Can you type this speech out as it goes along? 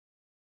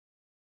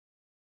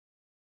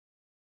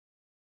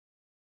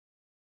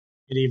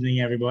Good evening,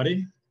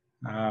 everybody.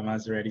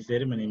 As already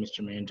stated, my name is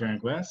Germaine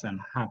Turnquest.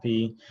 I'm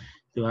happy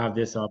to have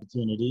this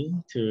opportunity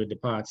to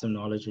depart some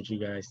knowledge with you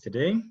guys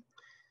today.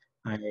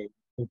 I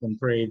hope and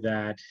pray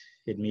that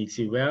it meets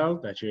you well,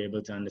 that you're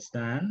able to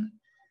understand,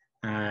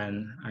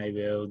 and I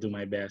will do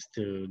my best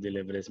to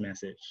deliver this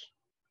message.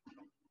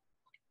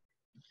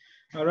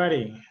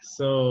 Alrighty,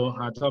 so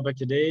our topic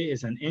today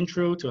is an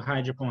intro to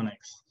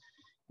hydroponics.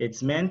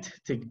 It's meant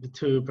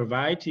to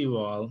provide to you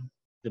all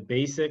the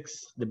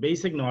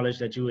basic knowledge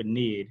that you would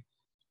need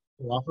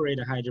to operate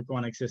a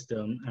hydroponic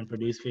system and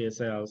produce for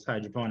yourselves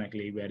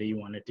hydroponically, whether you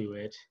want to do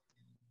it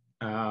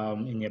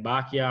in your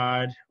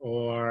backyard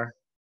or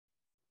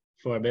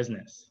for a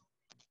business.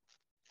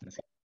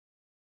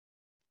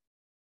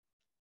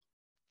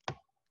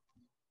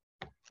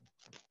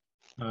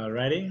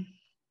 Alrighty,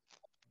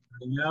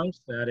 out,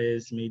 that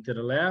is me to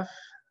the left,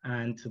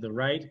 and to the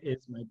right is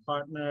my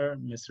partner,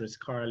 Mrs.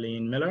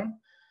 Carleen Miller.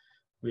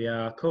 We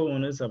are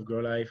co-owners of Grow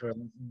Life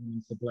Urban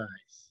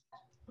Supplies.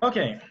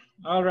 Okay,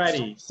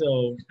 alrighty,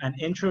 so an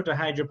intro to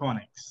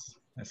hydroponics.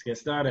 Let's get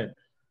started.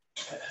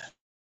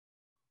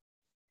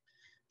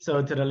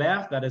 So to the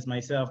left, that is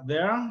myself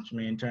there,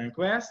 Germaine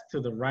Turnquest.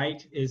 To the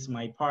right is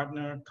my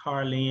partner,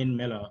 Carleen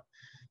Miller.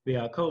 We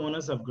are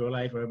co-owners of Grow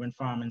Life Urban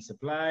Farm and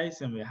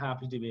Supplies, and we're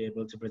happy to be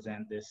able to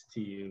present this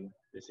to you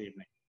this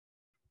evening.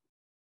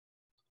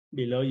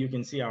 Below, you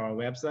can see our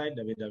website,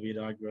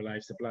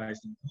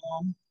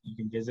 www.growlifesupplies.com. You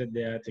can visit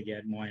there to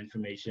get more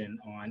information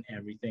on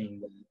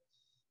everything that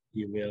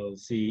you will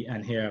see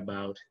and hear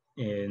about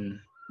in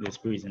this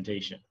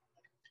presentation.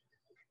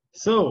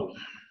 So,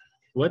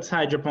 what's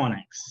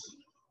hydroponics?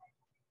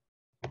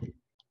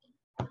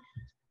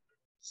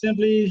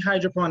 Simply,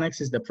 hydroponics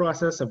is the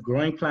process of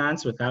growing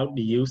plants without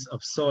the use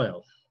of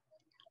soil.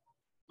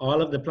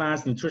 All of the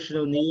plant's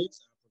nutritional needs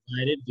are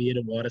provided via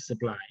the water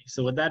supply.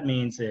 So what that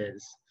means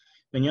is,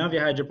 when you have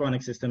your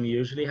hydroponic system, you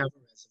usually have a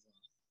reservoir,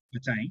 a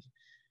tank,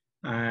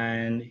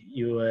 and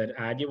you would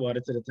add your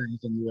water to the tank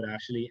and you would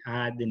actually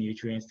add the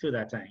nutrients to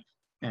that tank.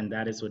 And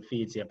that is what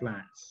feeds your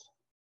plants.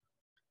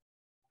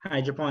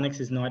 Hydroponics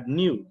is not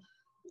new.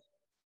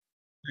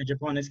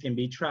 Hydroponics can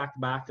be tracked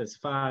back as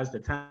far as the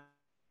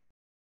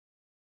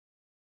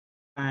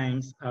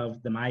times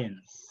of the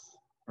Mayans,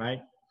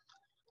 right?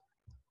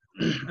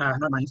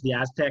 The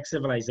Aztec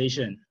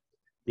civilization.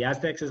 The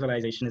Aztec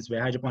civilization is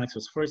where hydroponics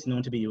was first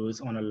known to be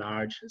used on a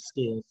large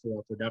scale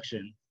for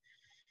production.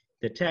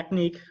 The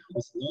technique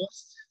was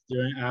lost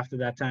after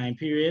that time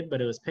period, but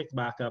it was picked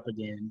back up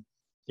again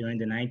during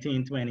the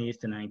 1920s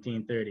to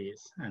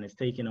 1930s, and it's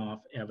taken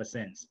off ever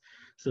since.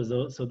 So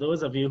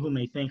those of you who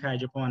may think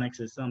hydroponics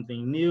is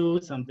something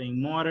new,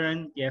 something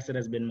modern, yes, it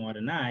has been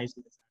modernized,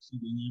 but it's actually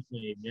been here for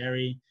a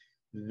very,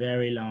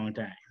 very long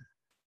time.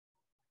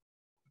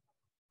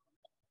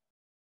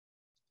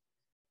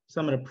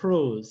 Some of the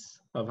pros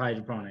of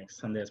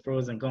hydroponics, and there's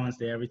pros and cons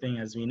to everything,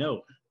 as we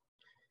know.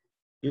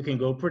 You can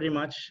go pretty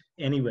much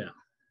anywhere.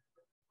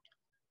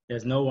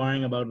 There's no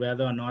worrying about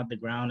whether or not the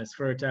ground is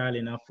fertile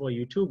enough for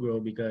you to grow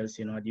because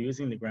you're not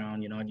using the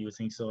ground, you're not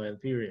using soil,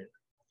 period.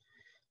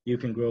 You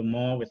can grow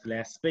more with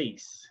less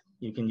space.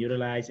 You can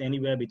utilize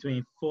anywhere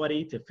between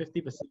 40 to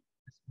 50%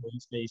 more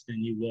space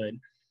than you would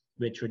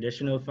with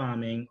traditional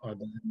farming or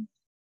gardening.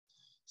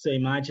 So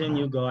imagine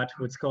you got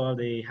what's called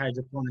a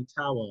hydroponic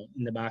tower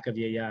in the back of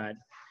your yard,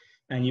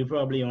 and you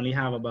probably only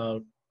have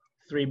about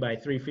 3 by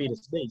 3 feet of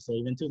space, or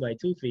even 2 by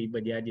 2 feet,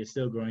 but yet you're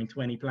still growing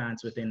 20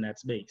 plants within that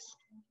space.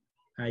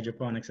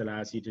 Hydroponics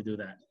allows you to do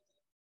that.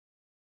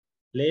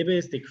 Labor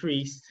is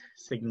decreased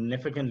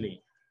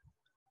significantly.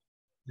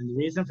 And the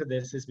reason for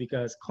this is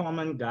because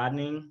common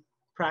gardening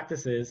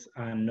practices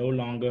are no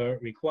longer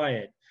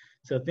required.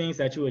 So things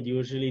that you would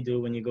usually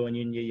do when you go in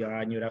your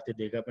yard, and you'd have to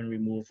dig up and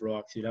remove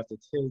rocks, you'd have to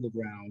till the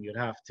ground, you'd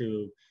have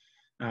to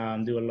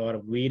do a lot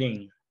of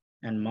weeding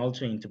and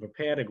mulching to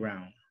prepare the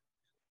ground,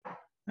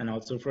 and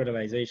also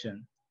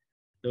fertilization.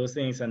 Those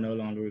things are no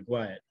longer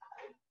required.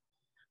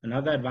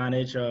 Another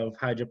advantage of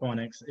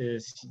hydroponics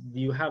is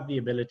you have the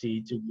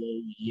ability to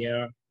grow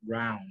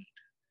year-round.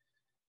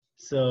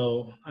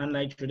 So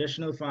unlike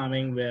traditional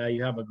farming where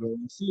you have a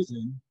growing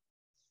season,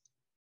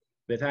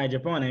 with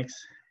hydroponics,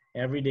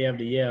 every day of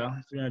the year,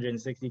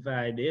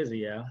 365 days a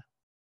year,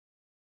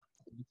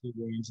 it's a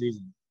growing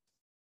season.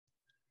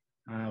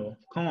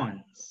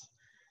 Cons.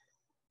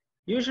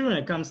 Usually when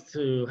it comes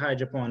to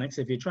hydroponics,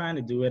 if you're trying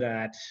to do it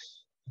at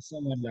a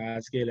somewhat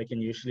large scale, it can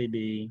usually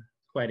be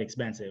quite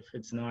expensive.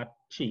 It's not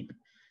cheap.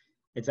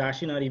 It's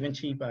actually not even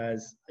cheap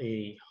as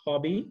a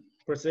hobby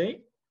per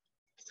se.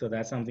 So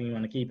that's something you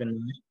want to keep in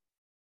mind.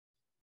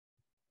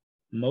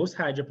 Most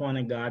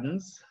hydroponic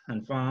gardens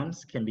and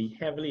farms can be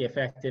heavily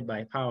affected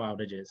by power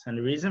outages. And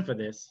the reason for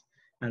this,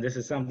 and this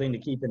is something to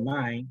keep in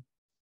mind,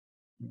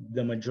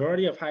 the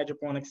majority of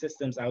hydroponic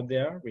systems out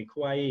there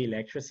require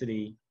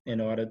electricity in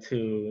order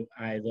to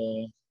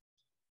either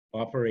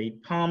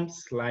operate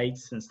pumps,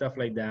 lights, and stuff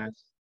like that.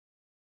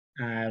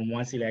 And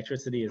once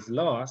electricity is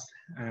lost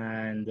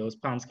and those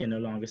pumps can no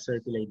longer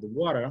circulate the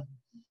water,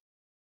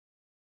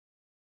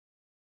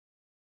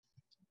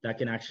 that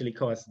can actually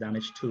cause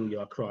damage to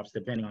your crops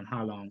depending on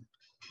how long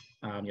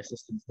your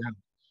system's down.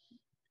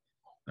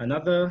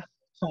 Another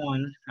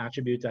con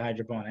attribute to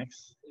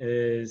hydroponics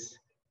is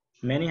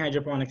many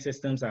hydroponic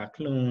systems are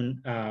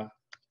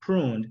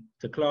pruned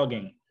to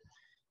clogging.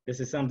 This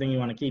is something you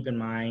want to keep in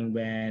mind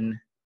when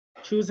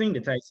choosing the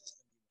type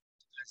system,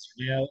 as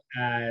well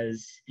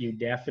as you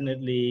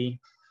definitely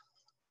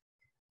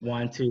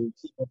want to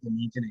keep up the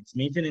maintenance.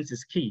 Maintenance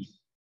is key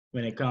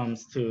when it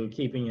comes to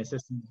keeping your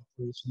system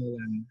operational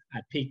and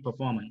at peak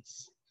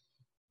performance.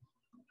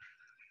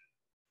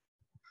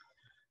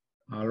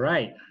 All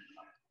right.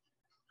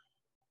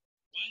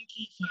 One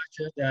key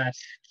factor that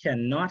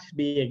cannot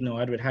be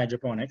ignored with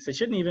hydroponics, it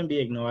shouldn't even be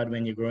ignored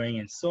when you're growing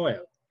in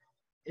soil,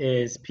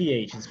 is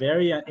pH. It's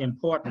very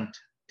important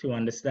to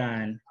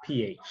understand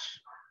pH.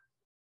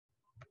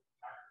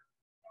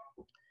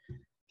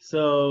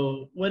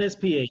 So what is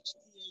pH?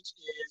 pH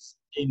is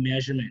a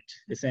measurement,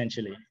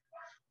 essentially.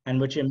 And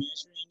what you're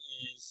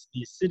measuring is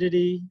the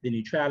acidity, the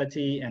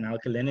neutrality, and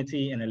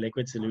alkalinity in a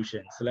liquid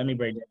solution. So let me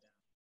break that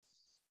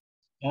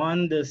down.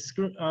 On the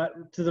screen,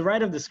 to the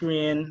right of the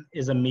screen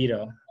is a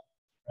meter,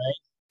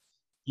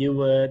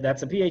 right?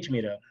 That's a pH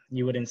meter.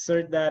 You would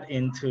insert that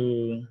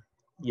into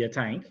your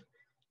tank,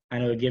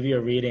 and it will give you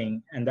a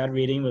reading, and that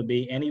reading will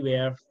be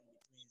anywhere from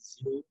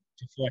 0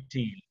 to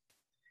 14.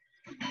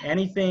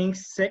 Anything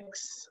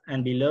 6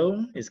 and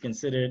below is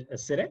considered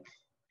acidic.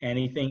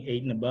 Anything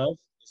 8 and above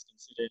is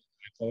considered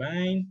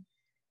alkaline,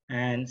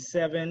 and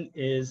 7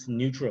 is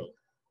neutral.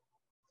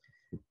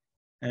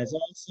 And it's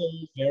also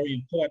very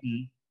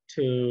important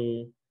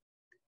to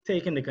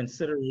take into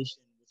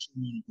consideration what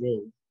you want to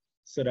grow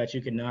so that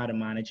you can know how to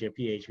manage your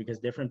pH, because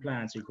different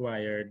plants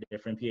require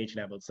different pH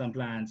levels. Some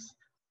plants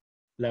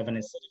love an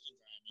acidic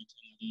environment,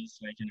 and others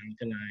like an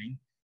alkaline,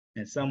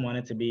 and some want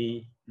it to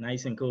be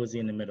nice and cozy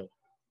in the middle.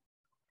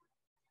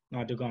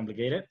 Not too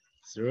complicated.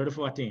 0 to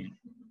 14.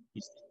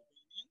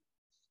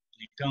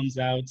 It comes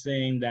out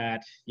saying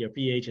that your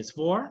pH is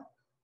 4.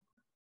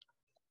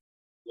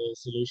 The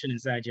solution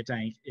inside your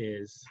tank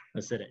is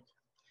acidic.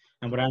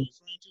 And what I'm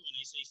referring to when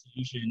I say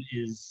solution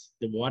is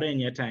the water in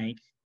your tank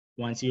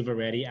once you've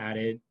already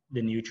added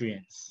the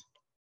nutrients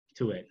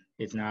to it.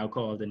 It's now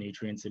called the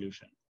nutrient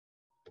solution.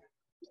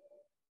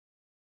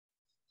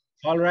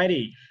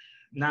 Alrighty,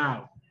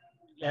 now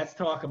let's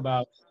talk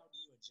about how do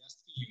you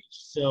adjust pH.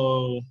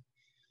 So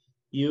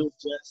you've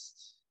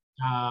just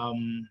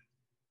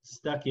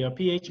stuck your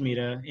pH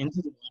meter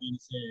into the water and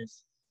it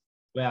says,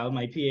 well,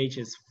 my pH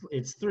is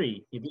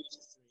 3. Your pH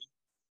is 3.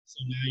 So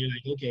now you're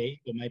like, okay,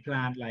 but my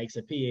plant likes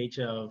a pH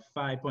of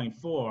 5.4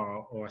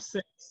 or 6.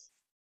 How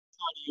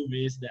do you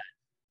raise that?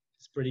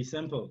 It's pretty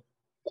simple.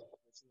 What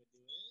you would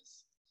do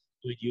is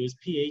you would use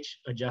pH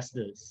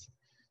adjusters.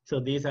 So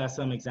these are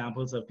some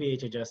examples of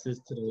pH adjusters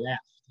to the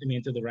left,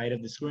 to the right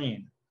of the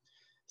screen.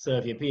 So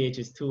if your pH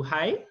is too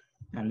high,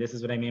 and this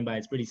is what I mean by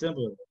it's pretty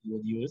simple, you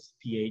would use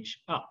pH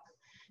up.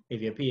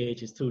 If your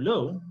pH is too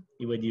low,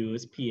 you would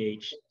use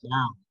pH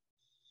down.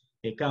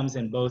 It comes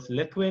in both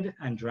liquid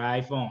and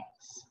dry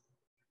forms.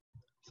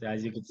 So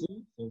as you can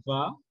see, so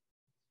far,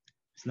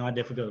 it's not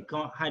difficult.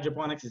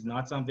 Hydroponics is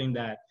not something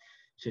that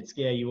should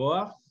scare you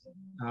off.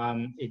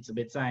 It's a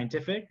bit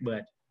scientific,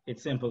 but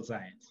it's simple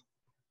science.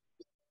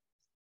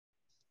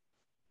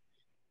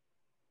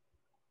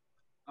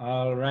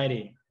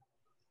 Alrighty,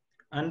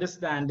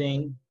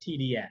 understanding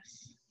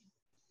TDS.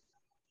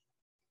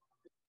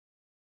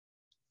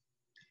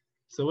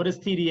 So what is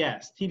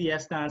TDS?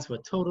 TDS stands for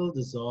total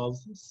dissolved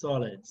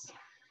solids.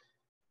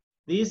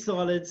 These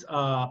solids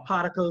are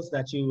particles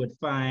that you would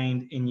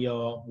find in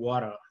your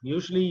water.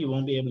 Usually you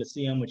won't be able to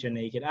see them with your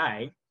naked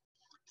eye.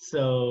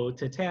 So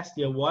to test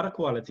your water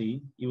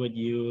quality, you would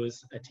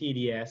use a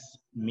TDS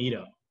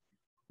meter,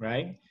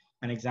 right?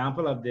 An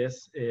example of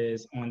this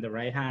is on the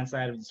right-hand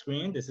side of the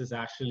screen. This is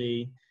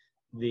actually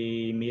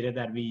the meter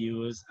that we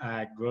use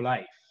at Grow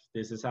Life.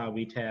 This is how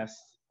we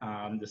test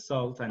the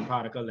salt and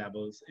particle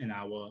levels in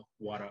our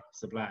water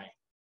supply.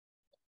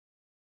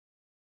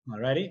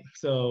 Alrighty,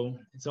 so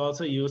it's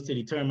also used to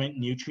determine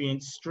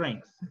nutrient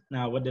strength.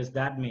 Now, what does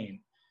that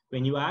mean?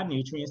 When you add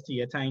nutrients to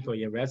your tank or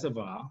your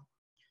reservoir,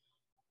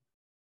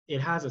 it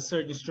has a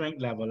certain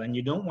strength level, and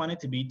you don't want it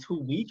to be too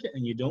weak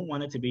and you don't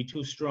want it to be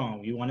too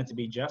strong. You want it to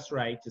be just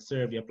right to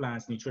serve your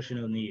plant's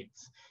nutritional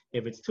needs.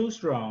 If it's too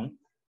strong,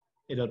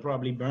 it'll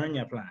probably burn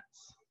your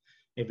plants.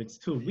 If it's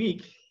too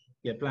weak,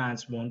 your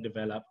plants won't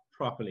develop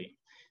properly.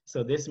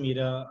 So this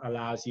meter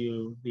allows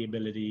you the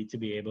ability to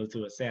be able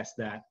to assess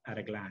that at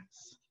a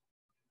glance.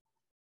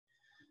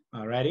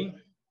 Alrighty.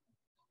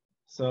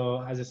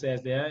 So as it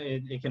says there,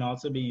 it can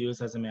also be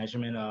used as a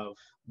measurement of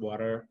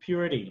water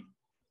purity,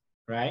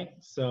 right?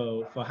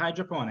 So for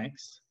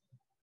hydroponics,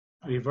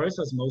 reverse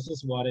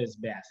osmosis water is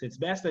best. It's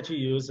best that you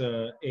use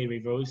a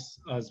reverse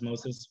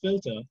osmosis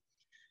filter,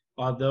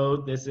 although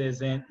this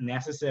isn't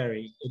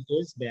necessary. It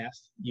is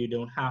best, you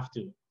don't have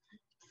to.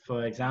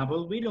 For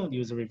example, we don't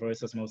use a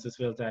reverse osmosis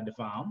filter at the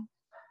farm.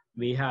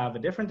 We have a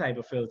different type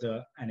of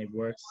filter and it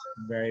works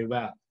very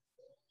well.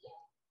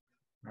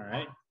 All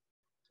right.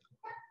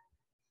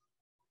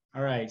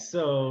 All right,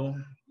 so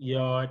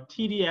your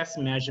TDS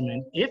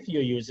measurement, if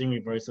you're using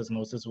reverse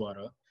osmosis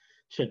water,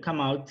 should come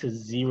out to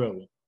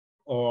 0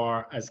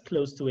 or as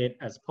close to it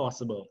as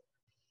possible.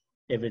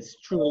 If it's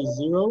truly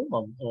 0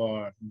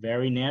 or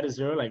very near to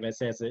 0, like let's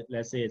say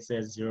it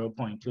says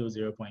 0.2,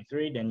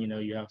 0.3, then you know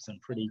you have some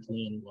pretty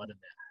clean water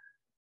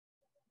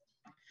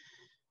there.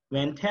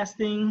 When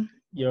testing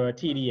your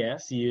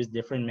TDS, you use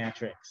different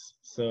metrics.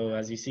 So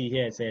as you see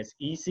here, it says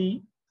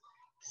EC,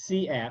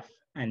 CF,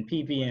 and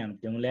ppm.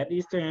 Don't let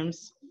these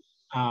terms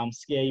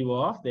scare you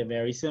off. They're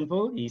very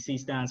simple. EC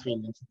stands for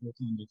electrical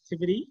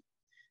conductivity.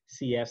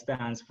 CF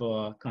stands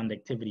for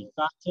conductivity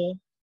factor,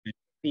 and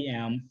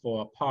ppm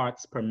for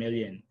parts per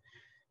million.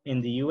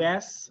 In the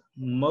US,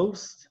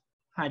 most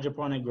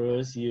hydroponic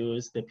growers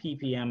use the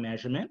ppm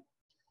measurement.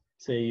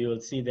 So you'll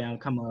see them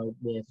come out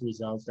with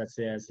results that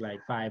says like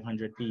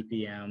 500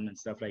 ppm and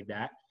stuff like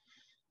that.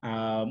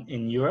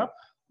 In Europe,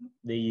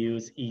 they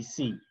use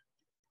EC.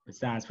 It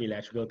stands for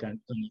electrical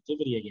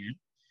conductivity again.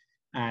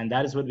 And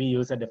that is what we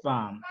use at the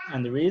farm.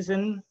 And the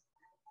reason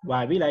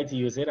why we like to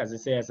use it, as it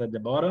says at the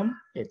bottom,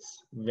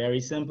 it's very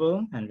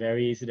simple and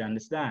very easy to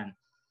understand.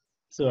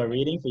 So a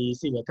reading for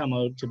EC will come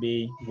out to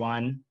be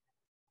 1,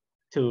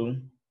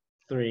 2,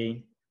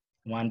 3,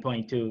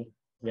 1.2,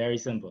 very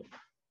simple.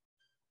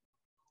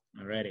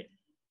 Alrighty.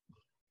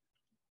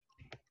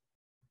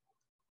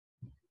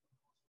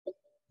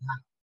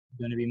 I'm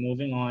going to be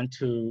moving on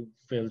to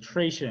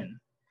filtration.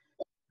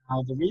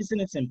 Now, the reason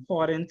it's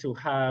important to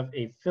have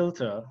a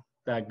filter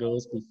that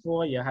goes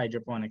before your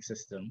hydroponic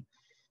system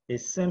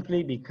is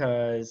simply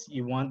because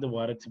you want the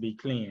water to be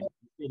clean.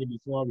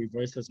 Before,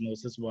 reverse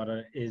osmosis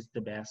water is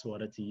the best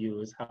water to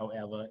use.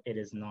 However, it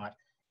is not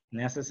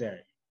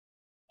necessary.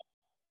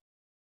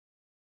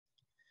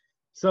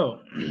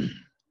 So,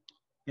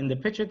 in the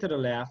picture to the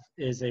left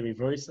is a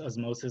reverse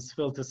osmosis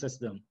filter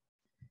system,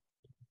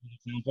 an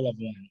example of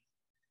one.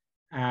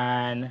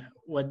 And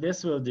what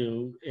this will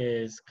do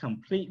is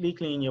completely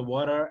clean your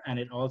water, and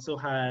it also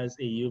has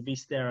a UV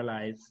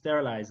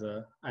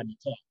sterilizer at the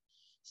top.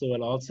 So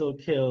it'll also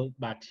kill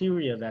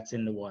bacteria that's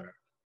in the water.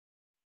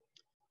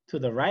 To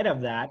the right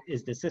of that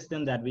is the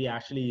system that we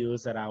actually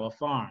use at our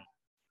farm.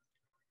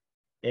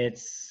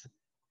 It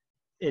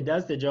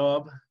does the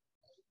job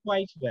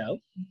quite well.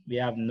 We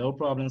have no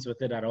problems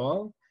with it at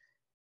all,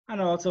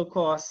 and it also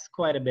costs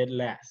quite a bit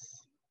less.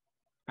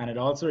 And it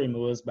also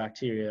removes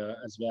bacteria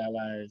as well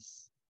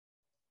as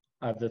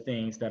other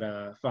things that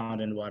are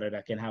found in water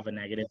that can have a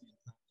negative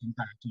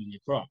impact on your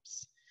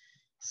crops.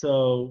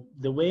 So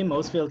the way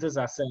most filters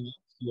are set up,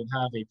 you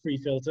have a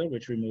pre-filter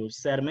which removes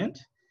sediment,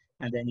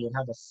 and then you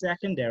have a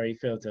secondary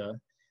filter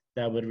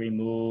that would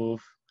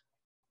remove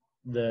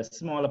the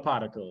smaller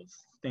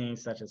particles,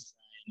 things such as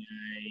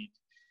cyanide,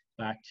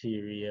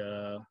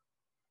 bacteria,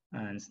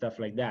 and stuff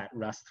like that,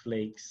 rust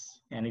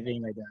flakes,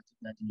 anything like that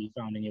that can be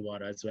found in your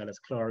water, as well as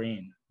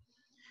chlorine.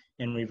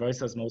 In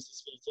reverse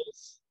osmosis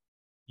filters,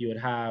 you would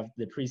have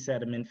the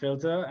pre-sediment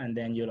filter, and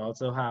then you'd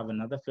also have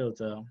another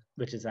filter,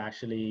 which is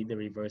actually the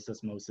reverse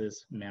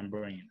osmosis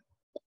membrane.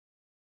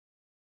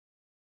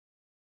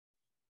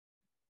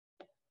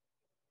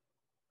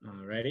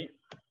 Alrighty.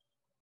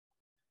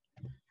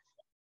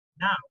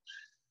 Now,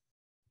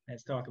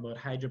 let's talk about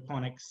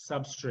hydroponic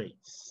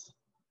substrates.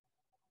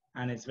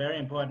 And it's very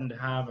important to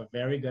have a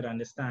very good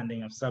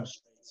understanding of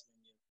substrates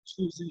when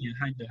you're choosing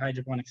the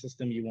hydroponic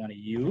system you want to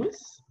use,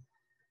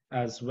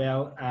 as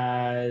well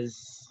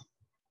as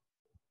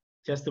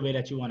just the way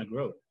that you want to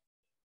grow.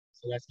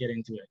 So let's get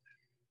into it.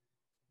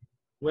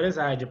 What is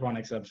a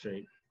hydroponic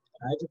substrate?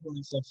 A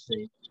hydroponic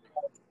substrate,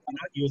 you're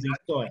not using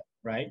soil,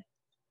 right?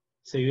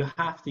 So you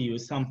have to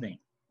use something.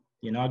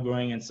 You're not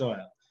growing in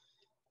soil.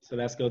 So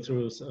let's go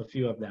through a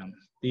few of them.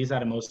 These are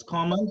the most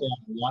common. There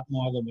are a lot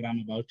more than what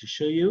I'm about to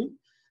show you,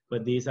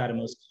 but these are the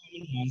most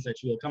common ones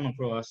that you will come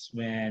across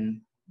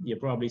when you're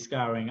probably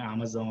scouring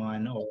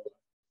Amazon or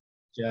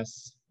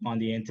just on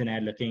the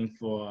internet looking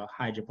for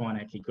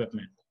hydroponic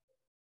equipment.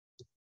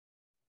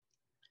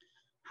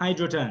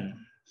 Hydroton.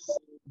 So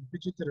the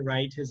picture to the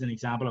right is an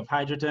example of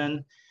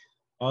hydroton,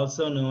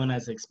 also known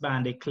as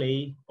expanded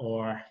clay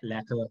or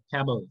lacquer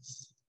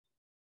pebbles.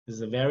 This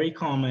is a very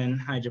common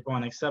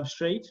hydroponic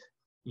substrate.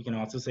 You can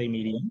also say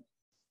medium.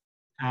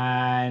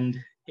 And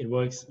it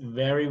works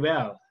very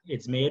well.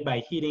 It's made by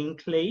heating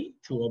clay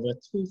to over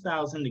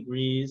 2,000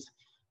 degrees,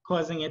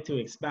 causing it to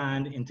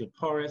expand into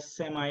porous,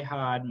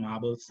 semi-hard,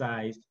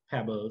 marble-sized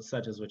pebbles,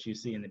 such as what you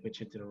see in the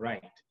picture to the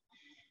right.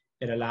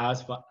 It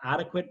allows for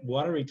adequate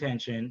water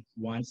retention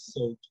once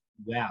soaked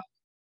well.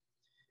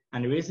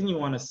 And the reason you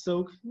want to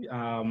soak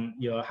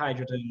your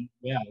hydroton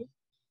well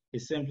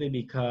is simply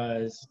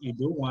because you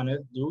do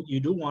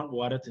want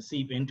water to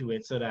seep into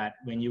it, so that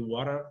when you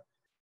water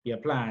your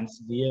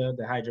plants via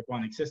the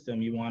hydroponic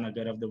system, you want a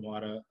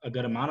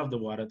good amount of the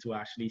water to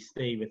actually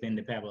stay within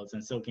the pebbles,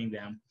 and soaking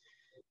them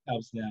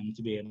helps them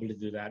to be able to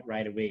do that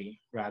right away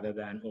rather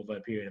than over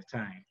a period of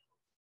time.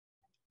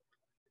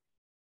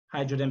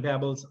 Hydroton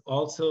pebbles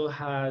also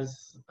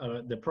has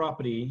the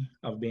property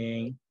of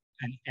being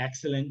an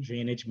excellent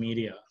drainage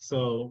media.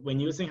 So when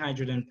using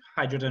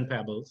hydrogen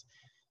pebbles,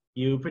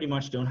 you pretty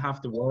much don't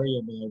have to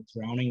worry about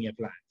drowning your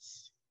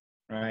plants,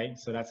 right?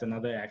 So that's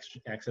another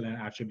excellent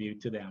attribute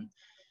to them.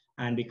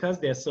 And because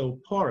they're so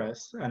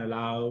porous and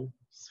allow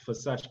for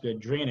such good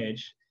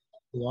drainage,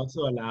 they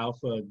also allow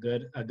for a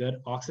good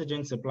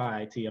oxygen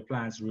supply to your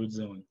plant's root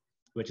zone,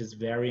 which is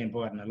very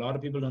important. A lot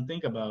of people don't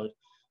think about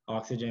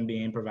oxygen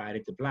being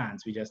provided to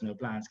plants. We just know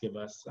plants give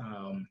us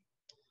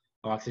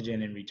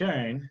oxygen in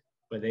return,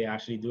 but they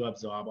actually do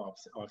absorb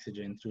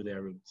oxygen through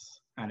their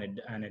roots. And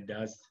it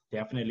does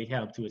definitely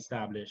help to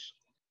establish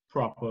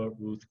proper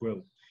root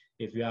growth.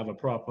 If you have a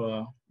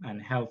proper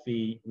and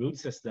healthy root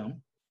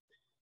system,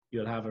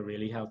 you'll have a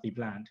really healthy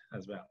plant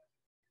as well.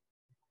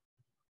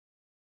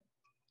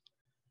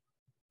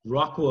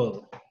 Rock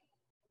wool.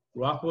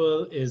 Rock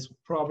wool is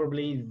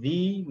probably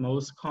the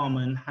most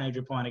common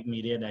hydroponic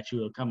media that you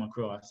will come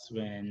across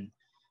when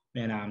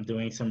I'm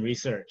doing some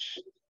research.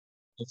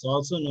 It's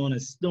also known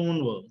as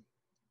stone wool.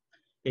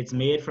 It's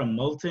made from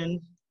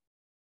molten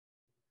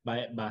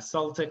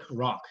basaltic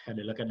rock. Had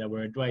to look at that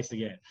word twice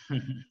again.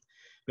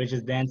 Which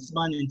is then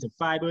spun into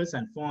fibers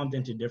and formed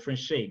into different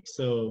shapes.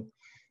 So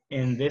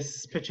in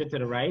this picture to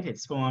the right,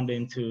 it's formed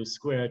into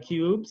square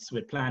cubes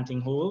with planting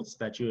holes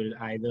that you would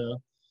either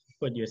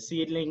put your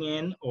seedling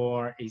in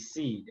or a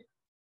seed.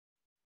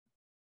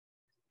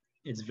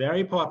 It's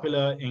very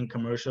popular in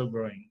commercial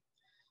growing.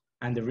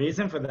 And the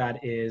reason for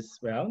that is,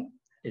 well,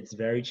 it's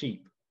very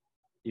cheap.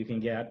 You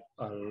can get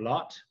a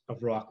lot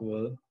of rock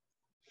wool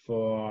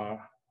for a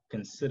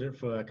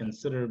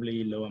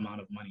considerably low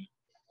amount of money.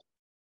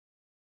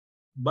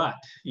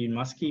 But you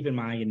must keep in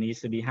mind it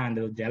needs to be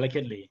handled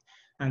delicately.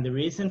 And the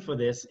reason for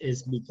this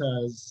is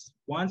because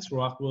once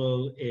rock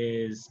wool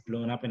is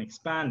blown up and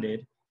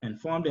expanded and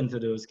formed into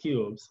those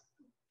cubes,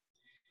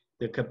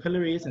 the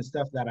capillaries and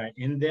stuff that are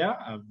in there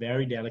are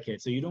very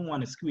delicate. So you don't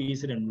want to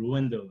squeeze it and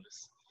ruin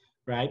those,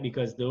 right?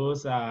 Because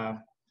those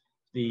are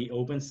the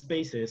open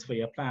spaces for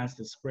your plants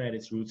to spread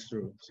its roots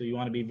through. So you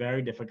want to be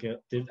very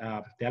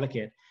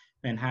delicate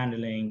when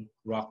handling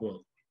rock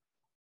wool.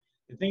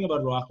 The thing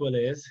about rock wool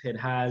is it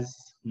has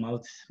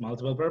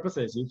multiple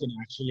purposes. You can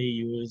actually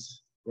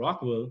use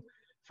rock wool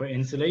for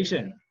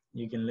insulation.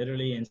 You can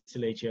literally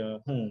insulate your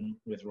home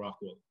with rock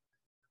wool.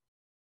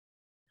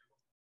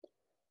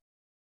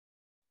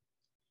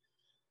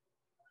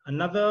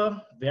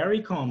 Another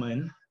very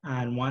common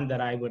and one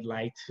that I would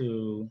like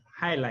to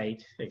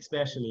highlight,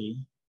 especially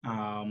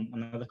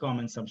another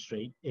common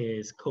substrate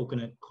is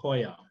coconut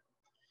coir.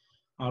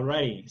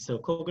 Alrighty, so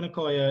coconut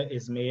coir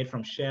is made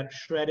from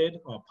shredded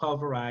or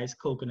pulverized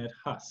coconut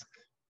husk.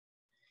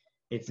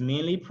 It's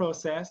mainly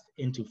processed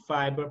into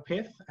fiber,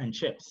 pith, and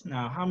chips.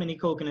 Now, how many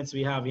coconuts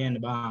we have here in the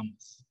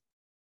Bahamas?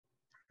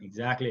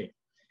 Exactly.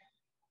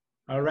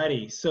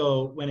 Alrighty,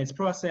 so when it's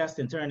processed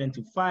and turned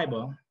into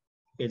fiber,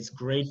 it's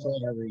great for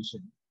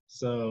aeration.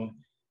 So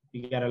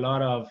you get a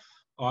lot of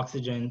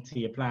oxygen to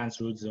your plant's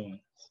root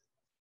zones.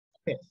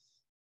 Pith.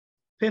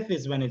 Pith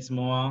is when it's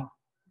the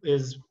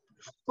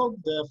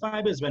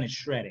fiber is when it's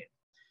shredded.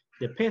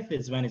 The pith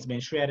is when it's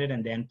been shredded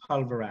and then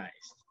pulverized.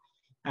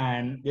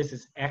 And this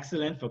is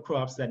excellent for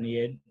crops that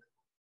need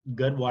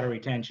good water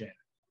retention,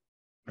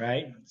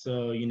 right?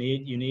 So you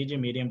need your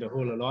medium to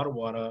hold a lot of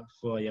water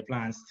for your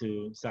plants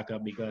to suck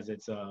up because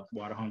it's a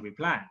water-hungry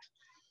plant.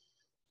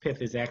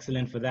 Pith is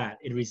excellent for that.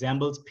 It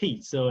resembles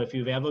peat. So if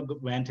you've ever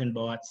went and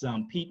bought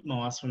some peat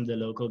moss from the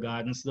local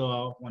garden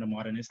store, one of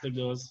modernistic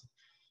those,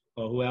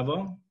 or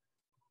whoever,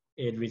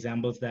 it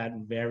resembles that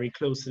very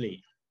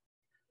closely.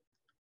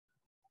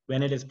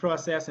 When it is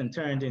processed and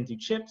turned into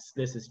chips,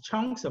 this is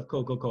chunks of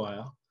cocoa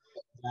coir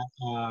that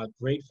are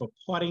great for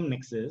potting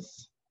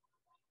mixes,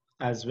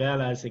 as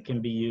well as it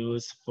can be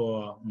used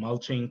for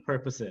mulching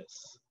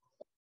purposes.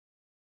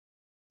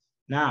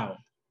 Now,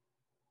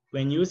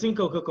 when using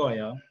cocoa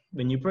coir,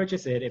 when you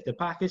purchase it, if the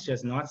package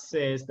does not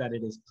say that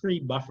it is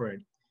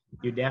pre-buffered,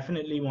 you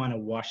definitely want to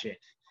wash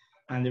it.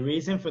 And the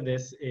reason for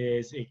this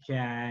is it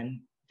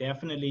can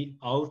definitely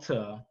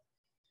alter,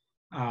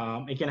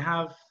 it can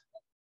have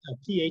a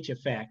pH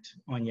effect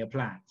on your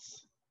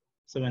plants.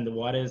 So when the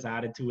water is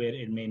added to it,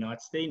 it may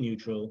not stay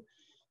neutral.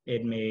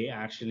 It may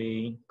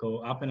actually go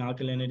up in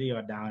alkalinity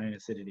or down in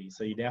acidity.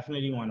 So you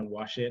definitely want to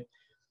wash it.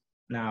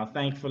 Now,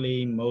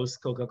 thankfully, most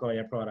cocoa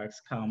coir products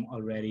come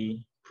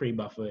already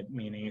pre-buffered,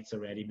 meaning it's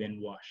already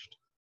been washed.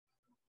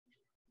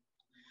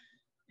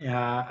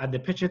 At the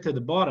picture to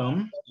the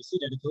bottom, you see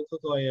that the cocoa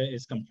coir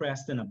is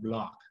compressed in a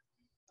block.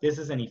 This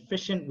is an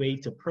efficient way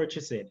to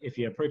purchase it if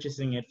you're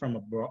purchasing it from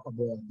abroad,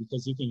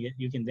 because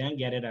you can then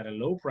get it at a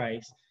low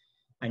price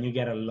and you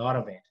get a lot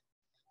of it.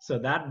 So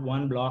that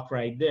one block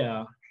right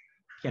there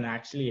can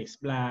actually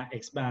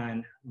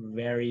expand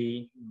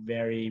very,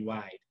 very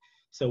wide.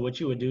 So what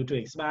you would do to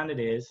expand it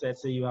is,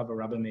 let's say you have a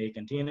Rubbermaid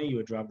container, you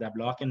would drop that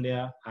block in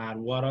there, add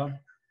water,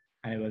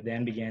 and it will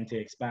then begin to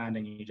expand,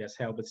 and you just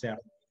help it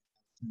settle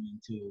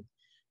into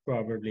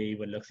probably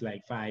what looks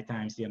like 5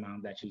 times the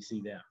amount that you see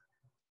there.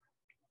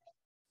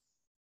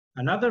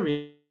 Another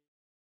reason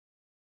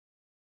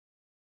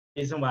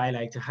reason why I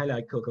like to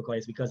highlight cocoa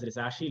is because it is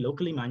actually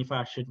locally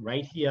manufactured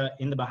right here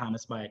in the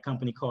Bahamas by a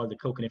company called the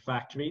Coconut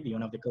Factory. The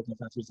owner of the Coconut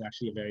Factory is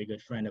actually a very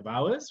good friend of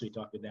ours. We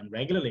talk with them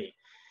regularly,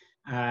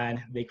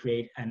 and they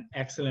create an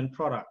excellent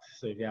product.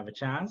 So if you have a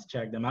chance,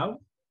 check them out.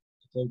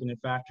 The Coconut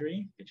Factory.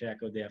 You can check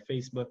out their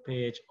Facebook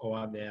page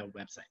or their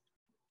website.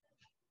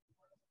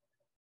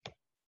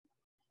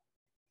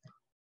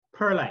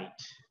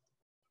 Perlite.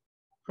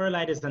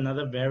 Perlite is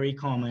another very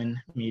common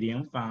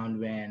medium found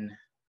when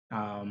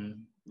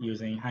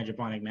using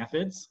hydroponic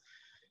methods.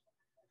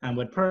 And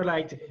what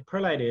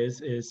perlite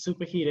is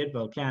superheated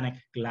volcanic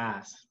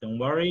glass. Don't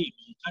worry, it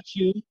won't touch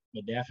you,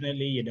 but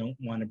definitely you don't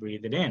want to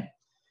breathe it in.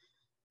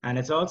 And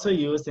it's also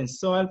used in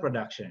soil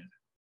production.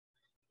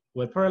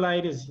 What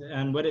perlite is,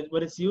 and what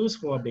it's used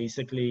for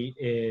basically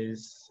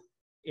is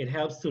it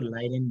helps to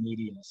lighten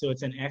media. So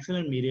it's an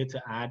excellent media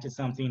to add to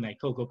something like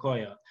cocoa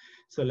coir.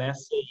 So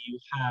let's say you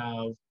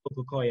have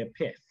cocoa coir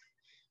pith,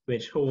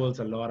 which holds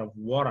a lot of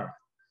water.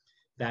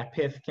 That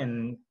pith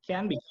can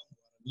become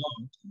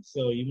waterlogged.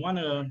 So you want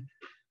to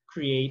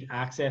create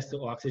access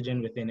to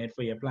oxygen within it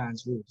for your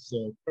plant's roots.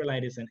 So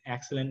perlite is an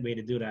excellent way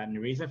to do that. And the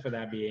reason for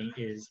that being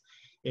is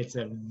it's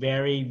a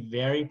very,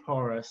 very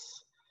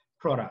porous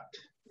product.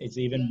 It's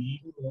even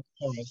more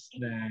porous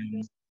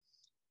than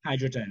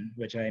hydrogen,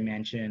 which I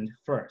mentioned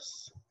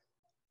first,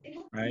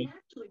 right?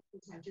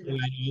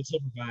 Perlite also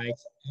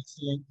provides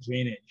excellent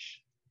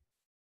drainage.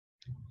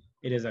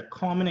 It is a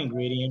common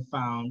ingredient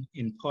found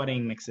in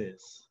potting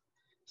mixes.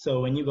 So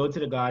when you go to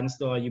the garden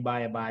store, you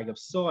buy a bag of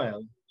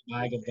soil, a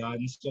bag of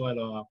garden soil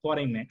or a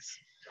potting mix,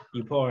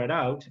 you pour it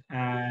out,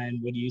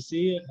 and what do you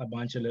see? A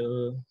bunch of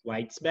little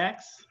white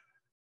specks.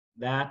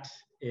 That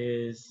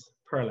is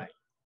perlite.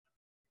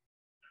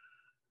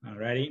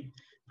 Alrighty,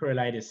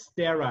 perlite is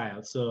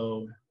sterile.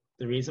 So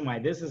the reason why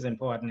this is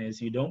important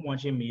is you don't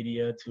want your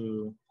media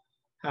to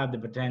have the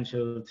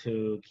potential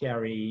to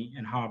carry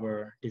and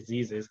harbor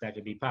diseases that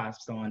could be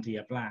passed on to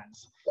your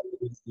plants.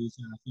 These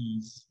are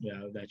things,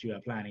 well, that you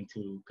are planning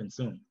to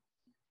consume.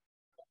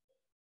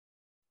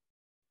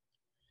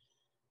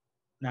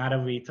 Now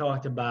that we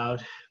talked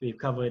about, we've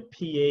covered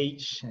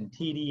pH and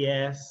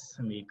TDS,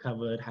 and we've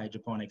covered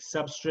hydroponic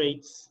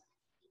substrates.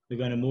 We're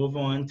going to move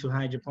on to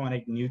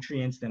hydroponic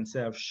nutrients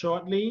themselves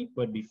shortly,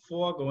 but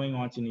before going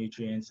on to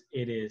nutrients,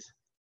 it is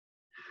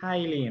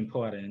highly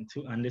important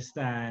to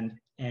understand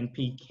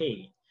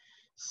NPK.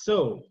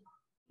 So,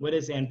 what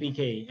is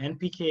NPK?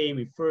 NPK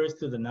refers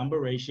to the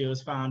number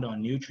ratios found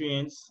on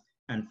nutrients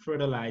and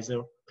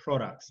fertilizer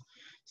products.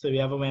 So if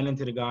you ever went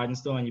into the garden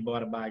store and you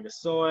bought a bag of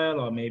soil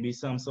or maybe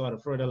some sort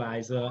of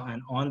fertilizer,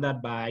 and on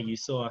that bag you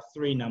saw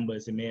 3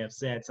 numbers, it may have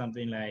said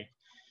something like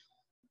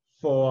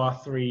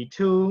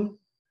 432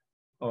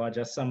 or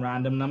just some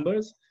random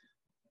numbers.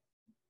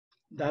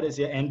 That is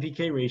your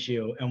NPK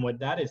ratio, and what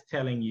that is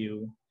telling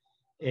you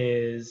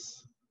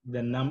is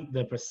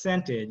the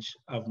percentage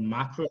of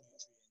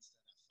macronutrients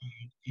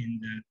in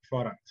that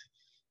product.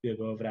 We'll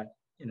go over that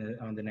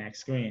on the next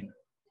screen.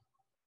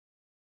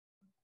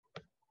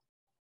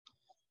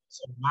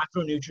 So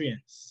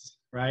macronutrients,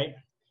 right?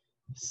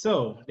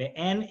 So the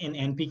N in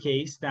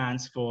NPK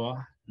stands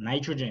for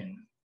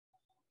nitrogen,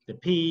 the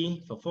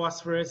P for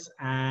phosphorus,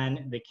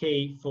 and the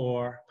K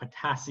for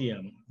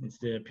potassium. It's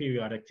the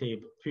periodic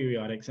table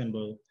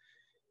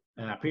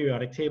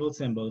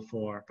symbol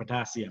for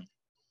potassium,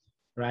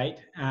 right?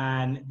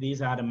 And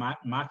these are the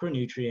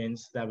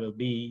macronutrients that will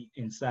be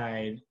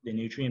inside the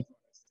nutrient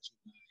products that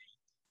you buy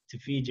to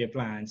feed your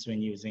plants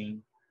when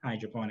using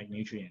hydroponic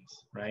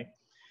nutrients, right?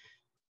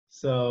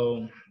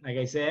 So, like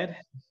I said,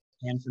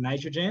 N for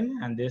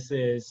nitrogen, and this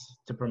is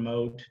to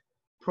promote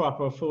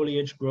proper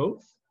foliage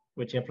growth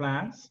with your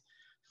plants.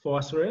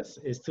 Phosphorus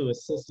is to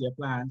assist your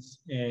plants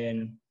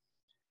in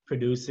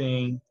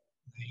producing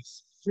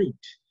nice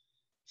fruit.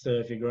 So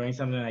if you're growing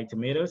something like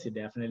tomatoes, you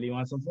definitely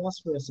want some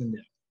phosphorus in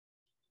there,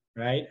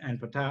 right? And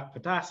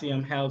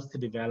potassium helps to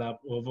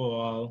develop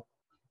overall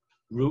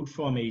root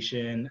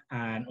formation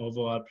and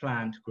overall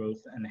plant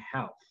growth and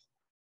health.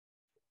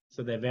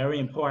 So they're very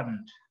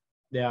important.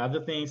 There are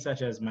other things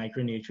such as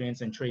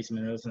micronutrients and trace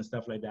minerals and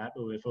stuff like that,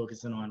 but we're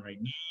focusing on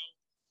right now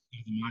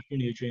the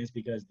macronutrients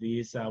because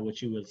these are what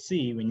you will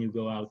see when you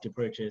go out to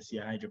purchase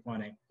your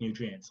hydroponic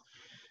nutrients.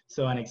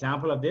 So an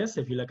example of this,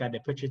 if you look at the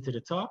picture to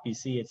the top, you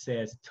see it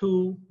says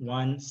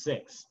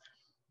 216.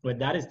 What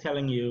that is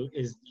telling you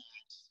is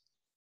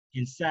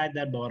inside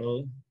that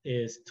bottle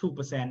is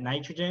 2%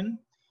 nitrogen,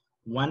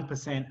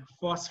 1%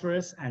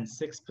 phosphorus, and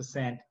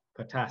 6%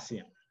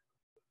 potassium.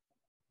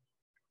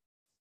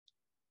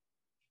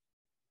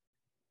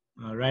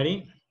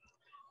 Alrighty,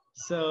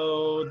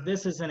 so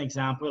this is an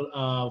example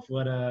of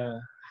what a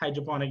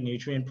hydroponic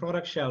nutrient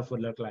product shelf would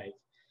look like.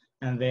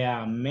 And there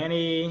are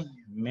many,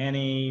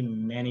 many,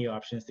 many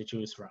options to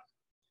choose from,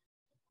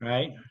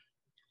 right?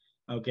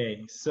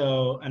 Okay,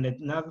 so and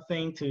another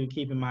thing to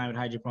keep in mind with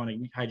hydroponic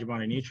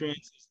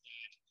nutrients is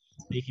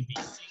that they can be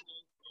single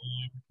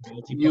or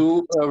multiple.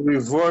 You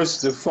reverse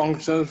the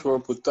functions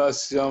for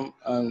potassium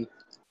and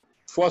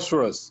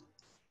phosphorus.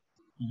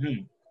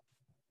 Mm-hmm.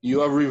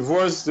 You have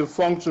reversed the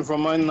function,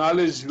 from my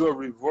knowledge, you have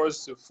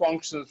reversed the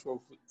functions for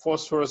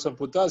phosphorus and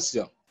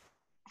potassium.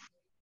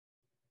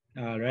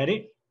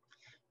 Alrighty.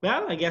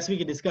 Well, I guess we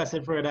could discuss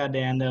it further at the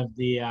end of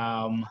the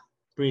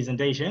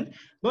presentation.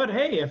 But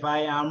hey, if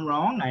I am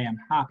wrong, I am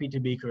happy to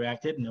be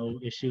corrected. No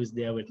issues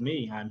there with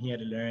me. I'm here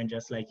to learn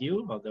just like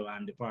you, although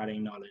I'm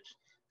departing knowledge.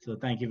 So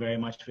thank you very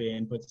much for your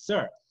input,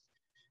 sir.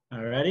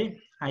 Alrighty,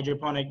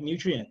 hydroponic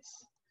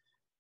nutrients.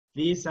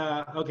 These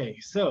are, okay,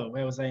 so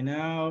where was I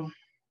now?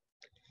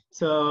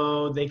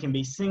 So they can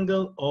be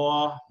single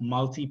or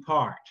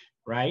multi-part,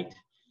 right?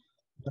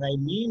 What I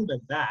mean by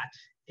that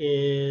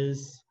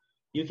is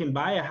you can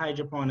buy a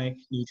hydroponic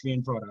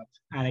nutrient product,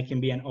 and it can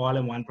be an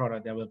all-in-one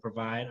product that will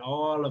provide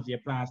all of your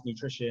plant's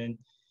nutrition.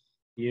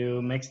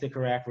 You mix the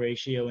correct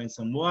ratio in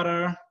some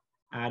water,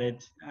 add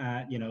it,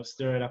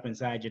 stir it up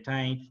inside your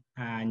tank,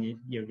 and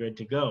you're good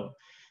to go.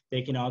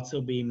 They can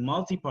also be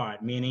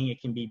multi-part, meaning it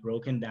can be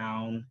broken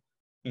down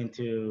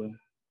into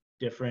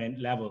different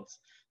levels.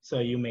 So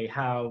you may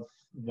have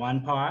one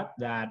part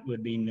that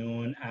would be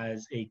known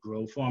as a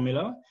grow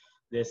formula.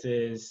 This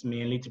is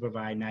mainly to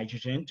provide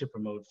nitrogen to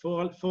promote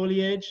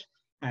foliage.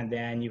 And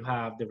then you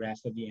have the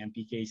rest of the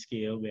NPK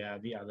scale where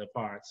the other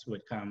parts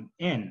would come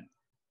in.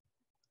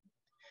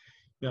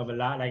 You have a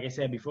lot, like I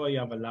said before, you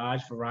have a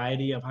large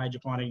variety of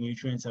hydroponic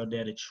nutrients out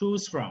there to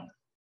choose from,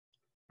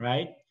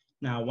 right?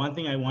 Now, one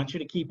thing I want you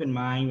to keep in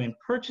mind when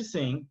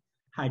purchasing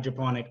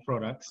hydroponic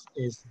products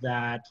is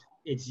that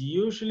it's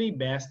usually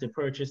best to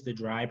purchase the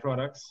dry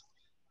products,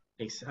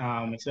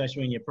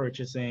 especially when you're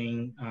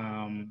purchasing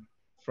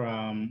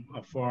from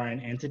a foreign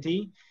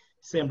entity,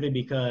 simply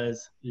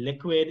because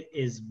liquid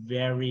is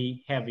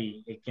very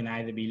heavy. It can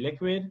either be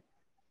liquid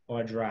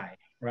or dry,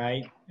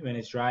 right? When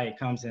it's dry, it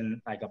comes in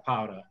like a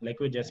powder.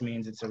 Liquid just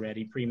means it's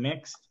already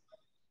pre-mixed,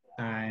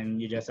 and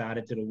you just add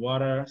it to the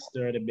water,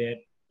 stir it a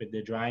bit. With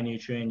the dry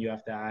nutrient, you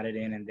have to add it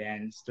in and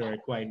then stir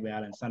it quite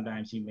well. And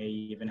sometimes you may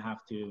even have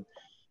to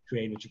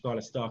create what you call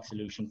a stock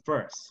solution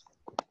first.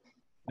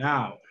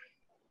 Now,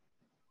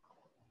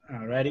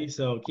 alrighty,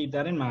 so keep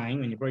that in mind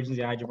when you're purchasing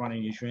the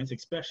hydroponic nutrients,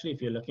 especially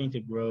if you're looking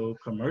to grow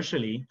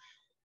commercially.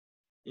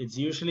 It's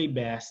usually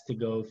best to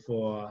go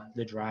for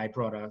the dry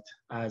product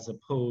as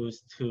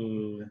opposed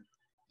to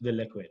the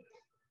liquid.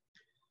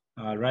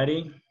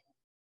 Alrighty.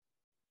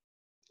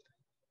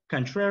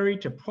 Contrary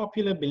to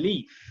popular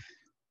belief,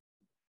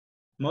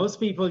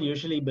 most people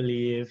usually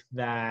believe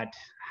that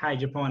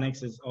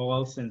hydroponics is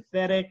all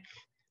synthetic,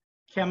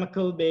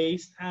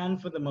 chemical-based,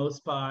 and for the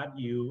most part,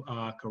 you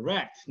are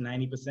correct.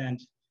 90%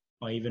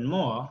 or even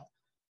more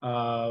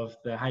of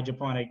the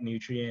hydroponic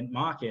nutrient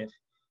market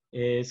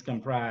is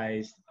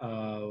comprised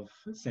of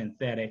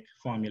synthetic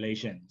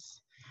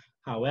formulations.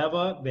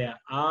 However, there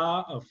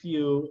are a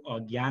few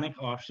organic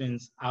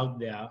options out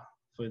there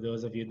for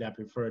those of you that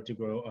prefer to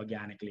grow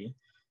organically,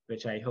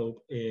 which I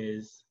hope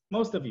is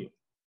most of you.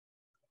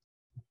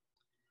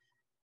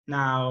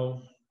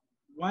 Now,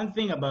 one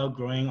thing about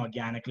growing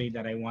organically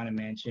that I want to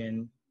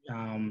mention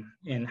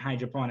in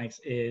hydroponics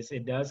is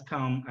it does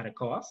come at a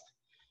cost.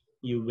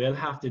 You will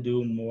have to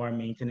do more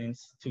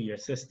maintenance to your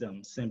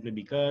system simply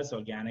because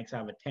organics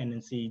have a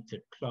tendency to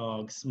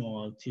clog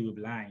small tube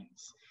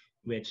lines,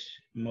 which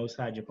most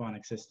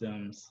hydroponic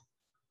systems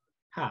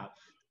have.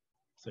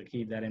 So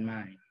keep that in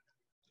mind.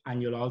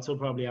 And you'll also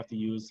probably have to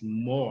use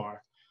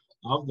more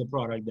of the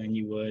product than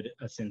you would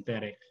a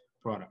synthetic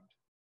product.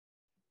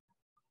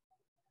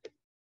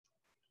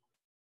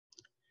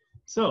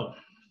 So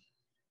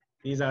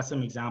these are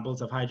some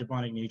examples of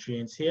hydroponic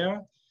nutrients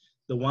here.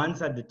 The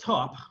ones at the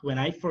top, when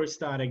I first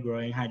started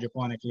growing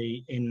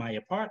hydroponically in my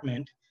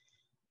apartment,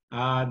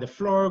 the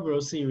Floral Grow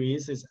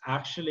series is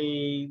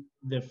actually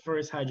the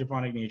first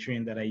hydroponic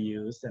nutrient that I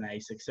used, and I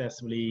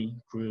successfully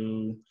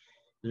grew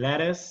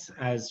lettuce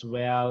as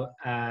well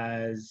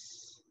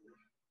as,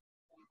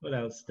 what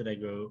else did I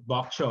grow?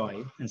 Bok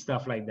choy and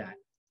stuff like that.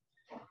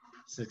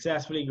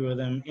 Successfully grew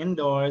them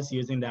indoors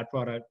using that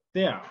product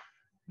there.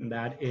 And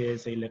that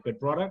is a liquid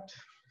product.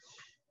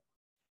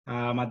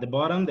 At the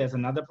bottom, there's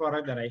another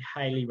product that I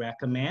highly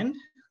recommend.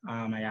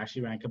 I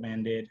actually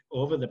recommend it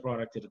over the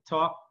product to the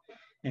top,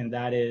 and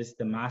that is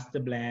the Master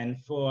Blend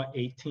for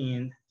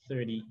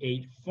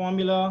 1838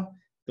 formula.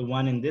 The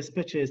one in this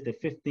picture is the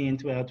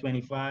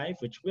 15-12-25,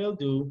 which will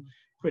do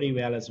pretty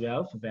well as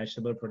well for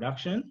vegetable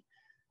production.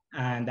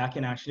 And that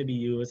can actually be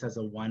used as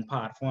a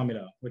one-part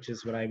formula, which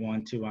is what I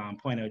want to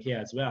point out here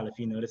as well. If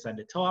you notice at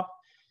the top,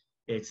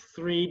 it's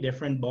 3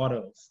 different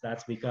bottles.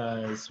 That's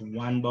because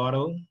one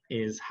bottle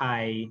is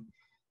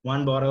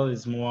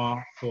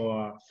more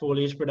for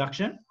foliage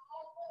production.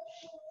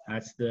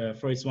 That's the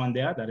first one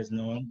there, that is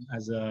known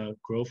as a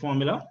grow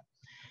formula.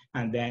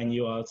 And then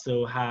you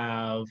also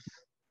have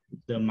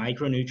the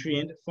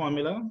micronutrient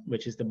formula,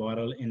 which is the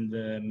bottle in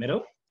the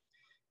middle.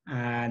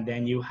 And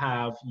then you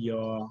have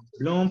your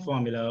bloom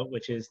formula,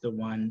 which is the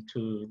one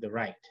to the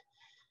right.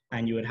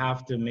 And you would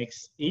have to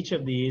mix each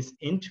of these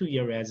into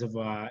your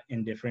reservoir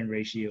in different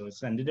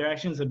ratios. And the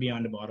directions will be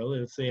on the bottle.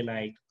 It'll say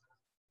like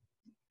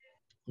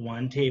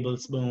 1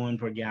 tablespoon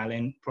per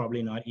gallon,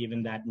 probably not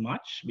even that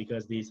much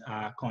because these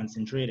are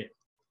concentrated.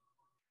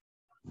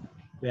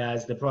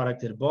 Whereas the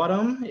product at the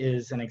bottom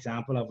is an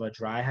example of a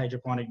dry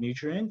hydroponic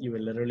nutrient. You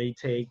would literally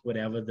take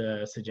whatever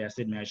the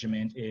suggested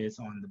measurement is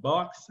on the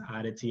box,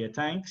 add it to your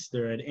tank,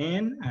 stir it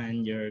in,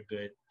 and you're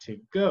good to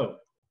go.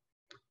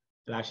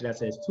 Well, actually, that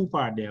says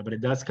 2-part there, but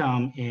it does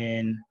come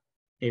in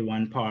a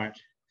 1-part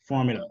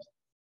formula.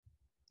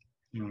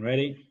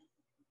 Alrighty.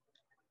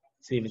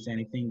 See if it's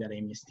anything that I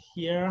missed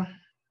here.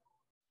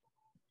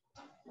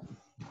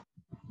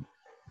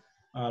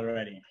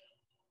 Alrighty.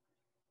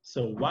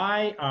 So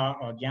why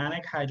are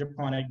organic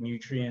hydroponic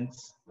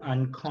nutrients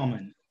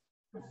uncommon?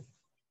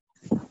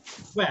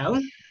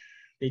 Well,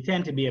 they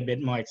tend to be a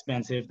bit more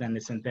expensive than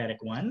the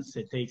synthetic ones.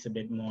 It takes a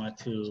bit more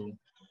to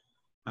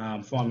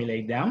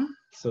formulate them,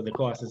 so the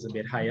cost is a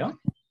bit higher.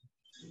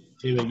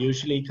 They will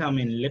usually come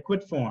in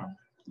liquid form.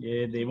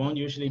 They won't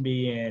usually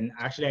be in,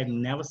 actually I've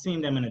never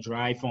seen them in a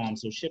dry form,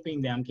 so shipping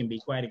them can be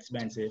quite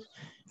expensive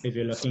if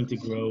you're looking to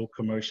grow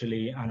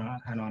commercially and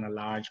on a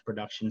large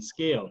production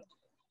scale.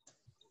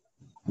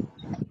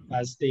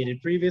 As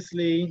stated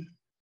previously,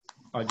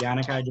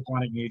 organic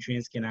hydroponic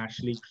nutrients can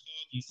actually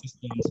clog these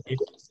systems if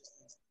the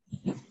systems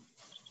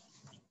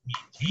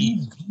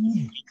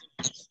maintained.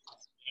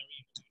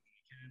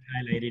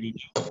 Highlighted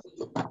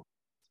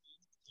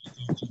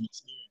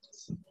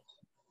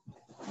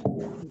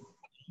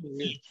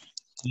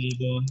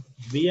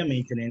via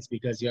maintenance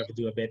because you have to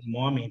do a bit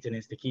more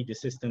maintenance to keep the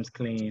systems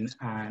clean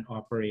and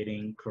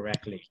operating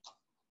correctly.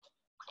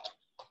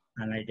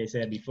 And like I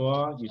said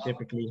before, you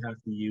typically have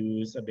to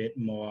use a bit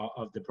more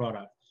of the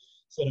product.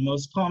 So the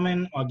most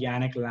common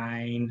organic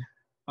line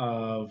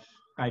of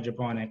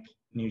hydroponic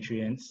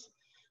nutrients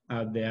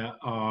out there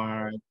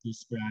are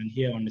this brand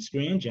here on the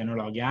screen,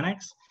 General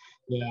Organics.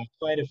 There are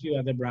quite a few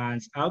other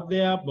brands out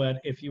there,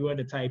 but if you were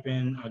to type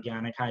in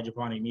organic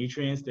hydroponic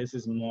nutrients, this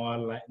is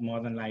more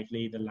than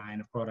likely the line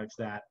of products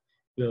that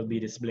will be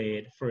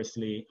displayed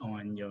firstly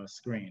on your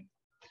screen.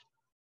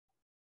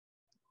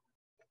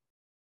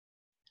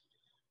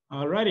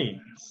 Alrighty,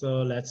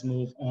 so let's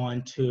move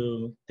on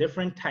to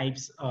different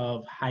types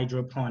of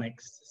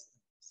hydroponic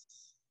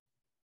systems.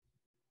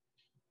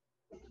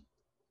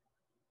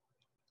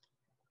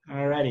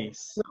 Alrighty,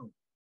 so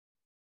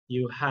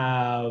you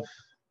have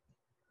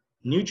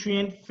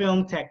nutrient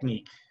film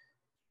technique.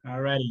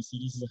 Alrighty, so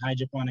this is a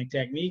hydroponic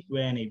technique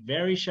where in a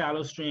very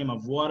shallow stream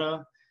of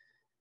water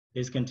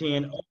is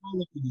contained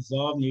all of the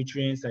dissolved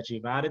nutrients that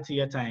you've added to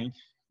your tank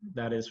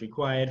that is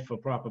required for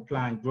proper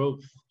plant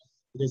growth.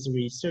 It is a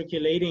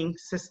recirculating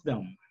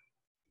system,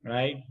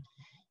 right?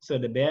 So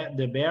the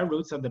bare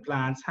roots of the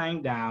plants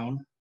hang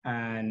down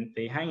and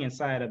they hang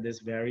inside of this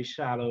very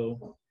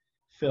shallow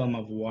film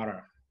of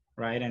water,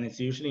 right? And it's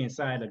usually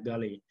inside a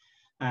gully.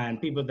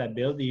 And people that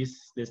build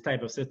this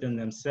type of system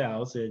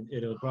themselves,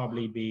 it'll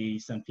probably be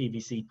some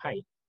PVC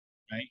pipe,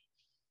 right?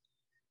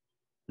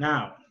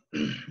 Now,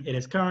 it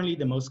is currently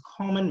the most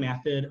common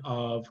method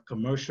of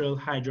commercial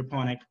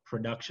hydroponic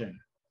production.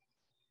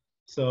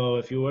 So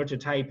if you were to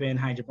type in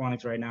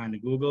hydroponics right now into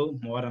Google,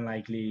 more than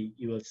likely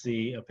you will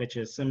see a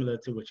picture similar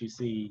to what you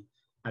see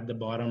at the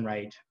bottom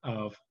right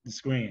of the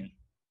screen.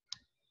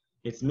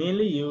 It's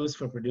mainly used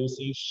for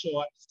producing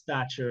short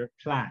stature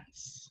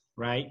plants,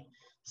 right?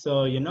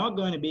 So you're not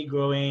going to be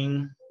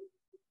growing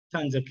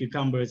tons of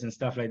cucumbers and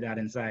stuff like that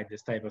inside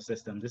this type of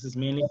system. This is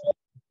mainly for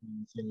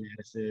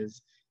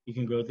lettuces. You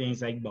can grow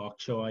things like bok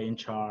choy and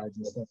chards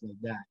and stuff like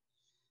that.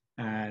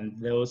 And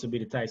those would be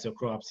the types of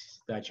crops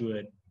that you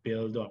would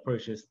build or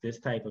purchase this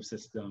type of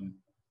system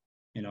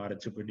in order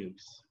to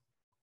produce.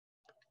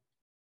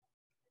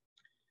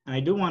 And I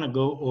do want to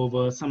go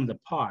over some of the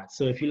parts.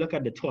 So if you look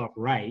at the top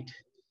right,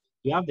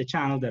 you have the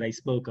channel that I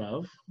spoke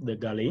of, the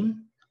gully.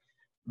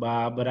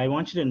 But I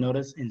want you to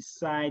notice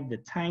inside the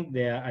tank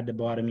there at the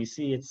bottom, you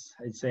see it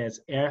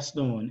says air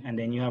stone, and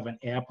then you have an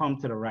air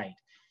pump to the right.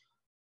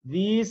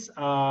 These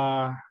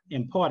are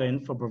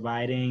important for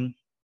providing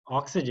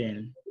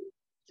oxygen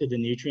to the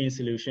nutrient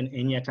solution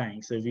in your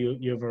tank. So if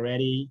you've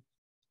already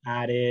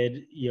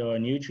added your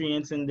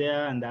nutrients in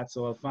there and that's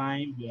all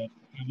fine, but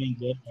having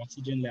good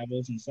oxygen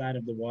levels inside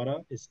of the water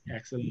is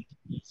excellent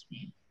as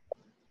well.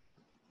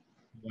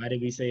 Why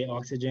did we say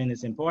oxygen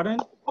is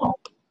important?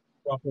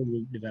 Proper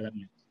root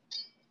development.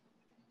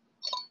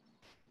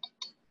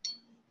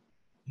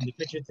 In the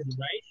picture to the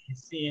right, you're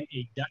seeing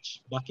a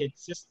Dutch bucket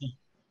system.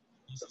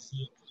 This is a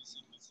simple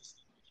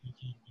system that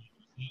you can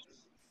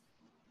use.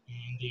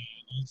 And they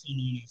are also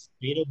known as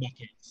Beto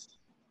buckets.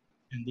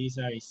 And these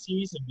are a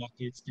series of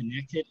buckets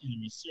connected in a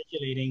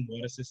recirculating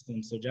water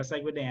system. So just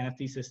like with the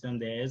NFT system,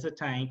 there is a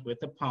tank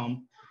with a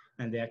pump,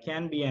 and there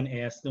can be an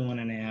air stone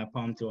and an air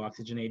pump to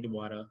oxygenate the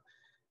water.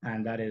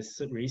 And that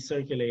is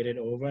recirculated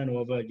over and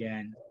over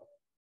again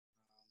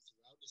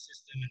throughout the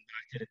system and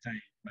back to the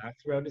tank. Back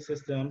throughout the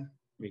system,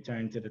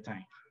 return to the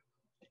tank.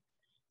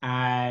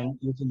 And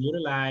you can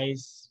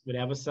utilize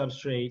whatever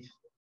substrate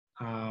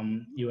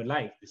you would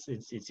like.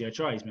 It's your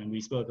choice, man. We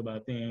spoke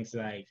about things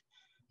like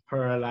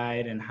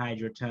perlite and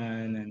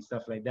hydroton and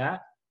stuff like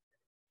that.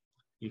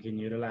 you can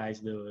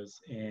utilize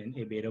those in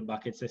a beta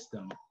bucket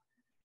system.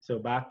 So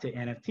back to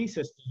NFT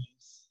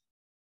systems,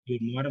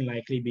 you'd more than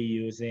likely be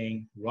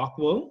using rock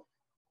wool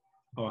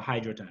or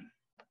hydroton.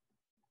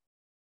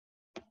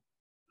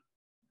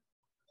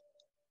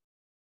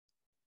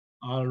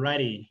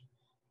 Alrighty,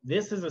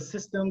 this is a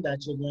system that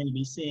you're going to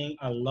be seeing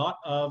a lot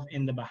of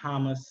in the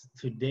Bahamas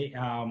today,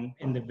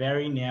 in the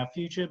very near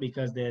future,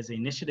 because there's an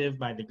initiative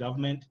by the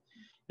government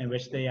in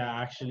which they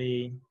are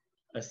actually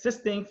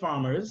assisting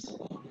farmers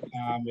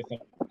with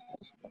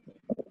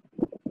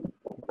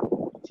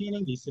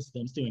obtaining these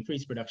systems to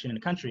increase production in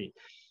the country.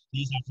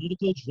 These are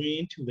vertical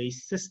drain to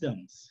waste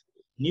systems.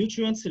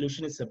 Nutrient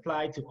solution is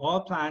supplied to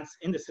all plants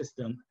in the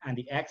system, and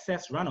the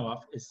excess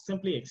runoff is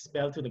simply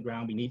expelled to the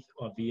ground beneath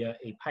or via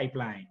a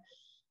pipeline.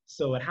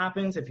 So what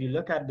happens if you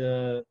look at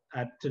to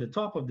the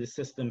top of this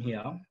system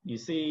here, you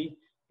see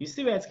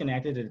where it's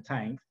connected to the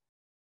tank.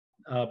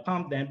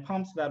 Pump then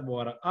pumps that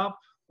water up.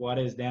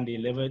 Water is then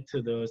delivered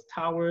to those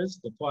towers,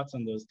 the pots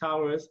on those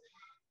towers,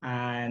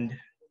 and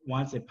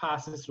once it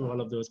passes through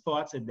all of those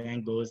pots, it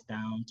then goes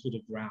down to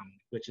the ground,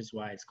 which is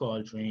why it's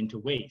called drain to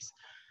waste.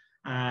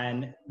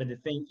 But the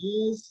thing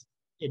is,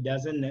 it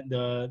doesn't,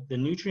 the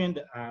nutrient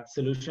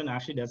solution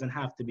actually doesn't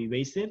have to be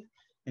wasted.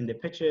 In the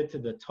picture to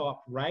the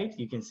top right,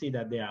 you can see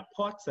that there are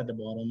pots at the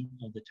bottom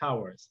of the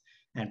towers,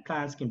 and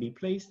plants can be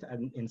placed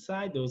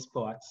inside those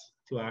pots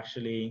to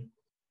actually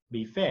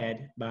be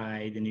fed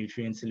by the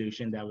nutrient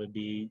solution that would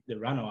be the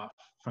runoff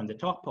from the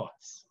top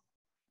pots.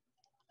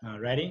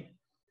 Alrighty.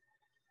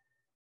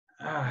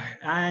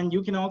 And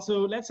you can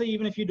also, let's say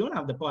even if you don't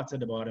have the pots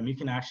at the bottom, you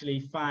can actually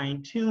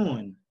fine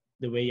tune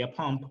the way your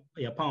pump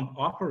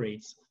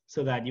operates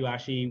so that you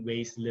actually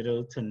waste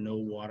little to no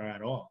water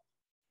at all,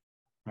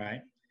 right?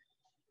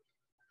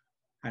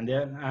 And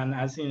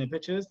as seen in the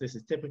pictures, this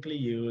is typically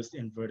used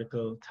in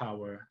vertical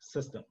tower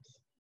systems.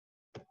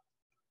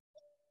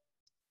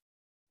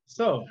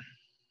 So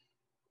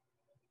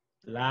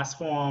the last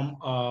form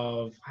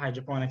of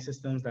hydroponic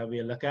systems that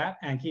we'll look at,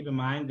 and keep in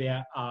mind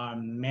there are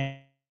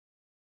many,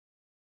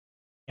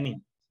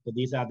 but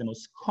these are the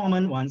most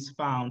common ones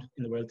found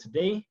in the world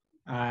today.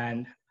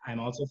 And I'm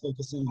also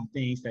focusing on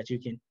things that you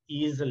can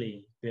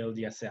easily build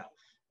yourself,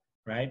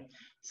 right?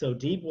 So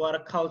deep water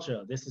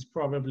culture, this is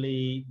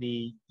probably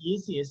the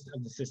easiest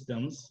of the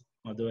systems,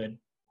 although it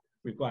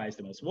requires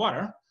the most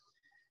water.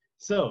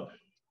 So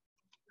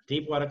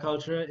deep water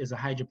culture is a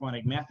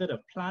hydroponic method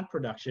of plant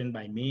production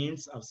by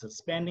means of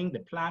suspending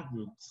the plant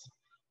roots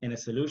in a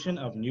solution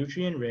of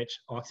nutrient-rich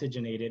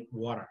oxygenated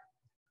water.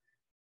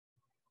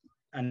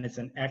 And it's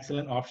an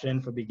excellent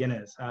option for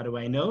beginners. How do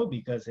I know?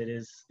 Because it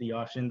is the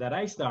option that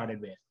I started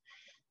with.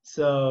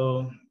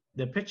 So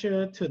the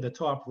picture to the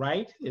top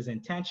right is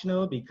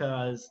intentional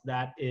because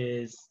that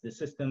is the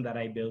system that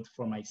I built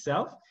for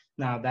myself.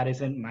 Now that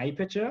isn't my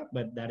picture,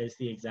 but that is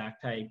the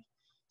exact type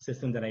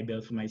system that I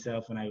built for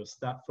myself when I was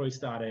first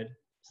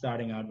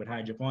starting out with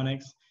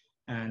hydroponics.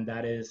 And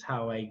that is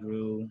how I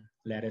grew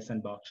lettuce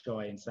and bok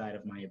choy inside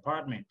of my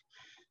apartment.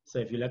 So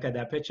if you look at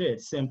that picture,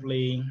 it's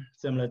simply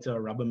similar to a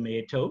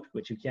Rubbermaid tote,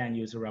 which you can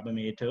use a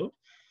Rubbermaid tote,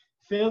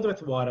 filled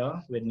with water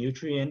with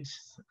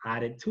nutrients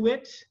added to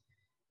it.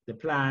 The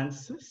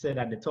plants sit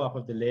at the top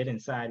of the lid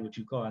inside what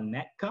you call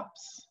net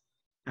cups,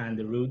 and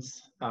the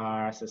roots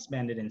are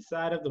suspended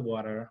inside of the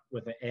water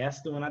with an air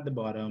stone at the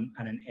bottom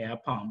and an air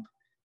pump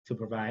to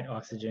provide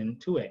oxygen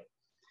to it.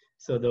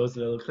 So those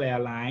little clear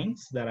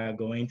lines that are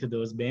going to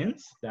those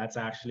bins, that's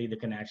actually the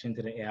connection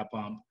to the air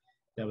pump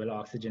that will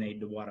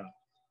oxygenate the water.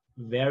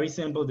 Very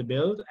simple to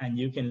build, and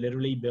you can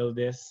literally build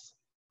this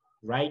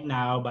right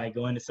now by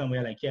going to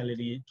somewhere like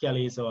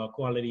Kelly's or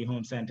Quality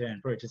Home Center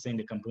and purchasing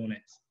the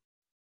components.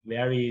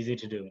 Very easy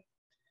to do.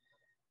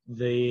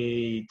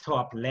 The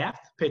top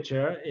left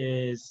picture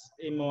is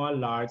a more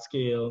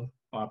large-scale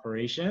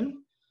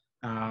operation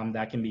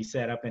that can be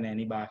set up in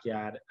any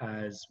backyard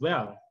as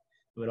well.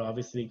 It would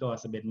obviously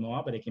cost a bit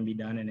more, but it can be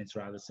done and it's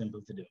rather simple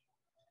to do.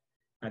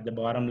 At the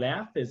bottom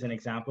left is an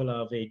example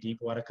of a deep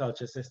water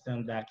culture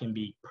system that can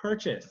be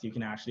purchased. You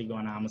can actually go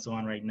on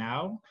Amazon right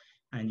now,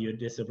 and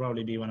this will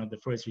probably be one of the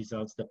first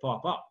results to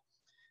pop up.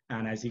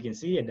 And as you can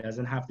see, it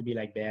doesn't have to be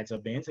like beds or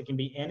bins. It can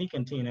be any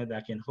container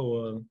that can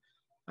hold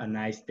a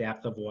nice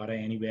depth of water,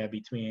 anywhere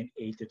between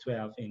 8 to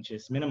 12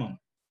 inches minimum.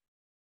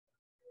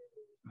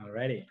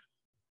 Alrighty.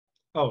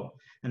 Oh,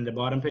 and the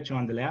bottom picture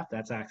on the left,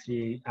 that's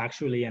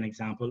actually an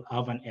example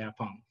of an air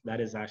pump. That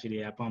is actually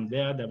the air pump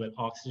there that will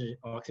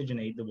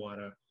oxygenate the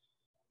water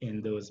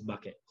in those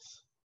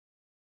buckets.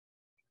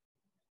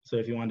 So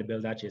if you want to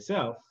build that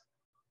yourself,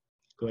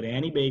 go to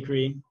any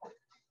bakery,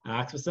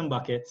 ask for some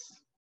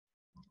buckets,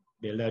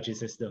 build out your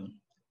system.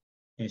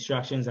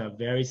 Instructions are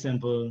very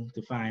simple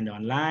to find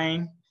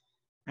online,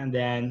 and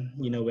then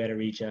you know where to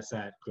reach us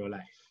at Grow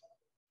Life.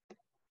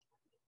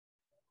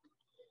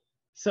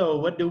 So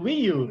what do we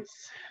use?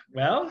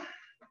 Well,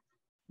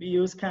 we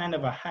use kind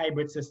of a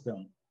hybrid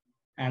system.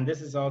 And this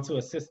is also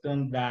a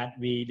system that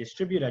we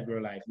distribute at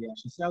Grow Life. We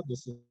actually sell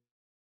this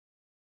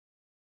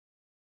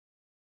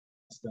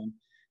system.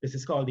 This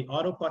is called the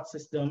Autopot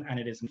system, and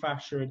it is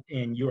manufactured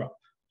in Europe.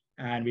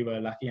 and we were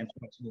lucky and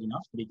fortunate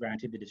enough to be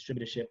granted the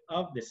distributorship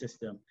of the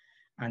system.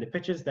 And the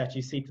pictures that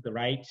you see to the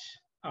right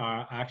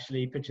are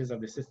actually pictures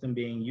of the system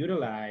being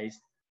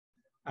utilized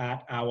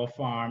at our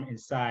farm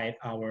inside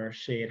our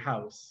shade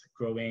house,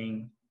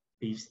 growing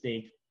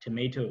beefsteak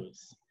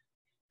tomatoes.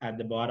 At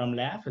the bottom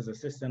left is a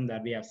system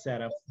that we have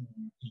set up for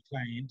a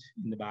client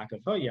in the back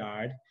of her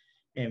yard,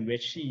 in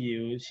which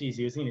she's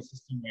using the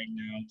system right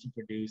now to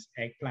produce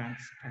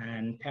eggplants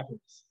and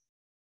peppers.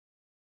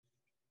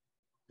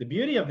 The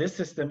beauty of this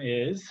system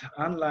is,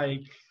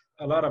 unlike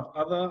a lot of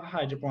other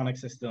hydroponic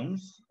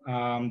systems,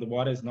 the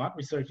water is not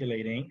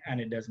recirculating and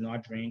it does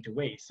not drain to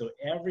waste. So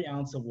every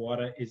ounce of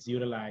water is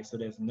utilized, so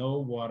there's no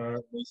water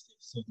wasted.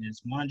 So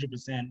there's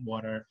 100%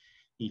 water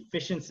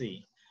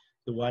efficiency.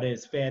 The water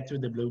is fed through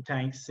the blue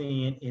tank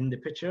seen in the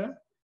picture,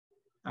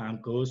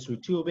 goes through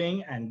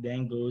tubing and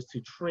then goes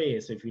to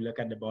trays. So if you look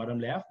at the bottom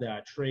left, there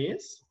are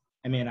trays.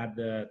 I mean, at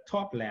the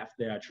top left,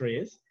 there are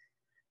trays.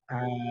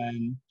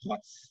 And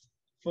pots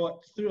for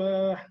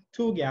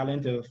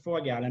 2-gallon to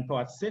 4-gallon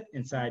pots sit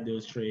inside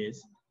those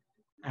trays.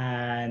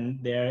 And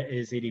there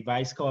is a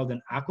device called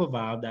an aqua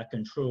valve that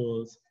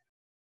controls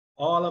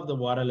all of the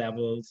water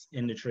levels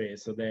in the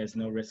trays. So there's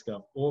no risk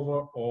of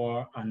over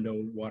or under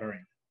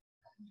watering.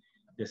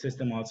 The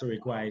system also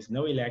requires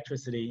no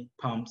electricity,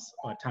 pumps,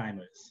 or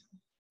timers.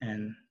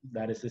 And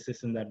that is the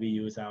system that we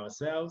use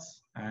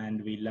ourselves,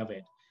 and we love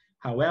it.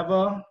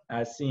 However,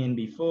 as seen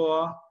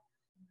before,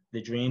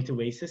 the drain to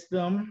waste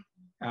system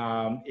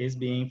is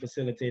being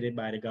facilitated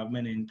by the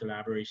government in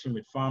collaboration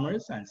with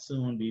farmers, and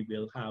soon we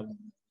will have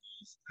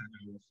these at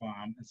our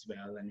farm as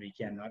well, and we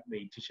cannot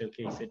wait to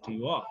showcase it to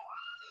you all.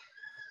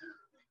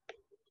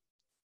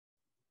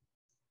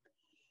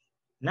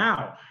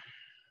 Now,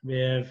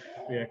 we've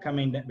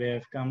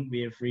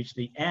reached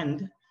the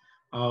end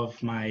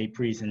of my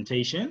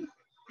presentation.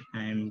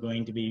 I'm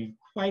going to be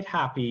quite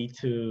happy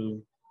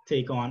to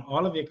take on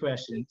all of your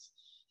questions.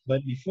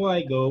 But before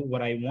I go,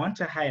 what I want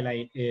to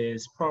highlight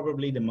is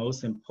probably the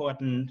most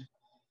important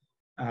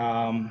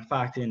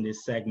factor in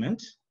this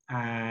segment.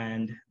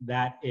 And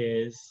that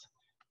is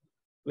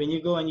when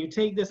you go and you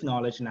take this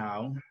knowledge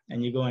now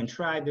and you go and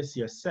try this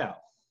yourself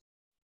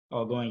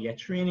or go and get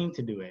training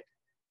to do it,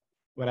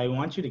 what I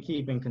want you to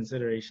keep in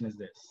consideration is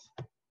this: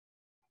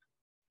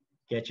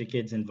 get your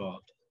kids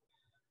involved.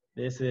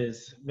 This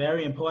is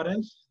very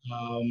important.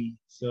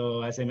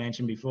 So as I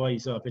mentioned before, you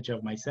saw a picture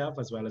of myself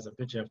as well as a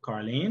picture of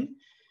Carlene.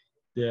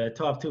 The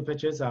top 2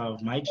 pictures are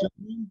of my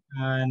children,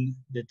 and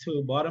the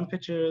 2 bottom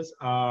pictures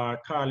are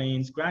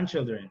Carlene's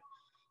grandchildren.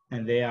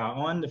 And they are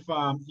on the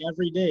farm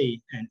every day,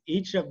 and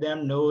each of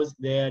them knows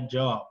their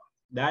job.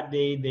 That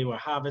day, they were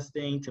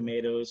harvesting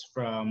tomatoes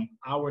from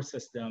our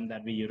system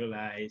that we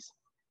utilize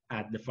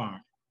at the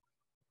farm.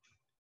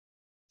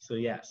 So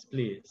yes,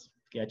 please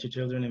get your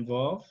children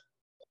involved,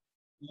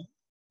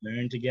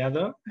 learn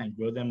together, and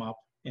grow them up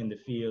in the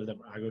field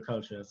of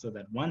agriculture so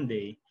that one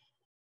day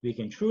we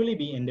can truly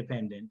be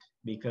independent,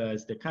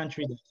 because the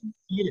country that can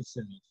feed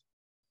itself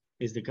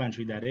is the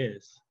country that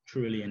is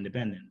truly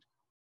independent.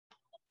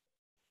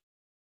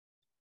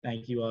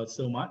 Thank you all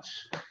so much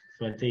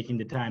for taking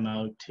the time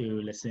out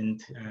to listen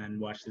to and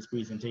watch this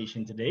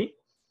presentation today.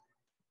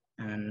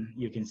 And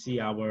you can see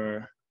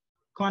our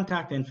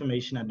contact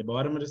information at the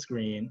bottom of the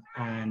screen,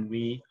 and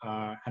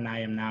I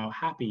am now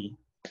happy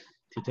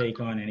to take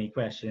on any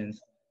questions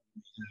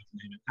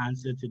and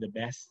answer to the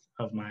best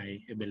of my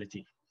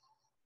ability.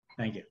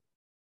 Thank you.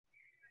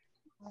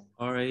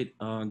 All right,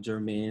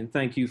 Germaine,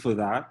 thank you for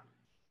that.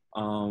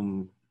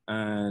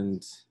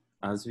 And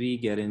as we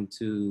get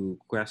into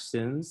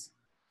questions,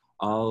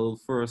 I'll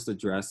first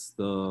address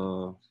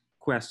the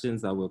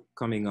questions that were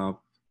coming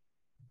up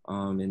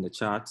in the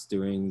chats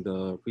during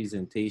the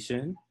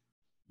presentation.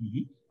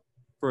 Mm-hmm.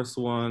 First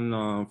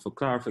one, for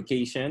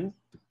clarification,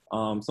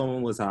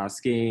 someone was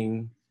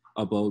asking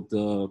about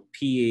the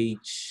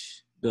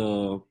pH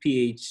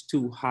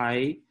too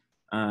high,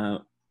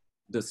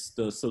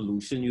 the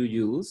solution you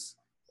use,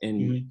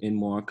 and in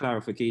more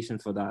clarification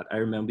for that. I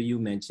remember you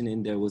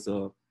mentioning there was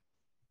a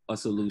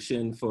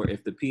solution for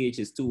if the pH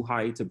is too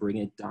high to bring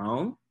it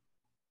down,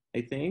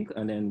 I think,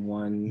 and then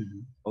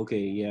one, okay,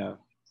 yeah.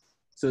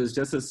 So it's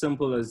just as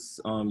simple as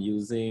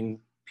using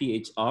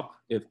pH up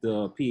if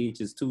the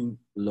pH is too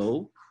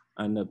low,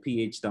 and the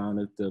pH down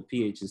if the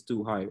pH is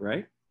too high,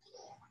 right?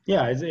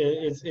 Yeah,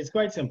 it's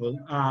quite simple.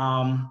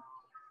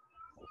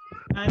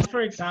 And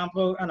for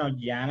example, an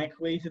organic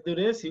way to do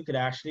this, you could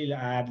actually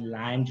add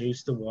lime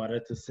juice to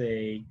water to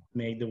say,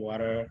 make the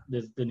water,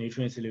 the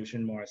nutrient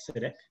solution more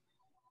acidic.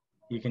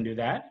 You can do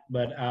that.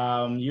 But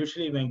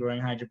usually when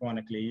growing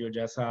hydroponically, you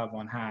just have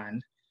on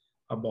hand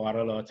a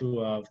bottle or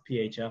 2 of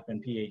pH up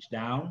and pH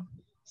down.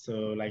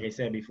 So like I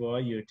said before,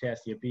 you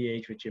test your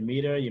pH with your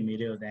meter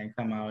will then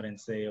come out and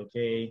say,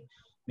 okay,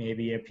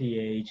 maybe your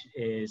pH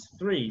is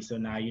 3. So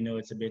now you know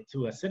it's a bit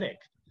too acidic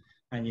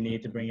and you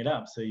need to bring it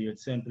up. So you'd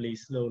simply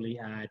slowly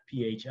add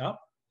pH up,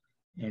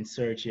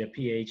 insert your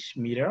pH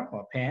meter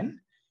or pen,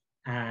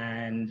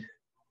 and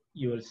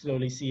you will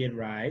slowly see it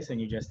rise,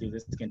 and you just do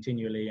this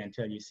continually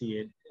until you see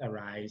it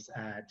arise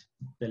at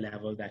the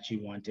level that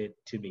you want it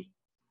to be.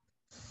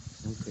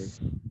 Okay.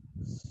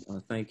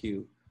 Thank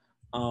you.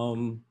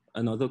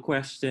 Another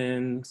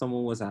question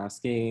someone was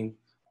asking,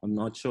 I'm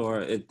not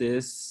sure if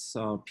this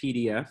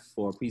PDF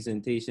or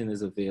presentation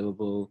is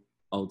available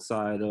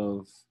outside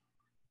of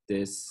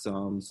this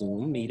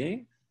Zoom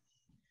meeting.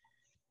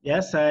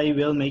 Yes, I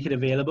will make it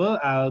available.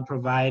 I'll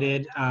provide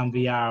it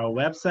via our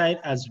website,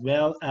 as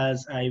well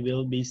as I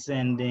will be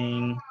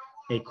sending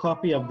a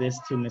copy of this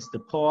to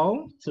Mr.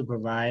 Paul to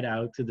provide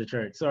out to the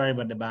church. Sorry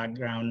about the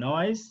background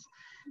noise.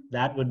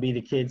 That would be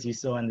the kids you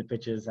saw in the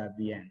pictures at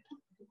the end.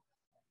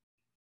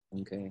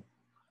 Okay.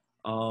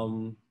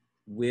 And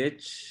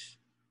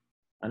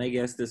I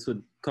guess this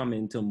would come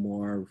into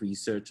more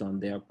research on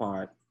their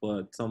part,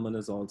 but someone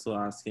is also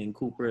asking,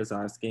 Cooper is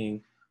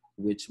asking,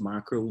 which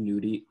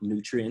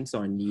macronutrients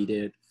are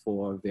needed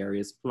for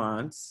various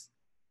plants?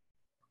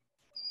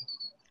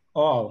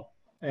 All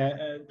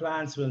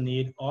plants will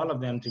need all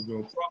of them to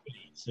grow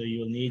properly. So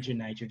you'll need your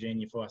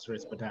nitrogen, your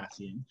phosphorus,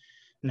 potassium.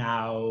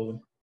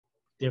 Now,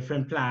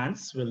 different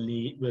plants will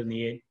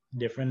need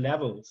different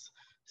levels.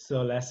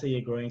 So let's say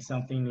you're growing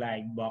something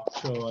like bok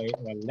choy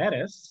or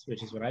lettuce,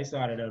 which is what I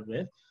started out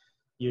with.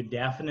 You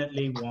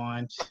definitely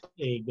want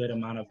a good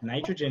amount of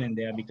nitrogen in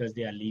there because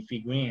they are leafy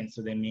greens,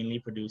 so they're mainly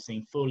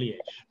producing foliage,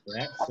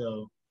 correct?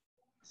 So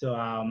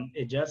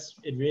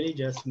it really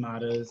just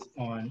matters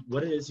on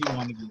what it is you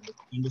want to grow,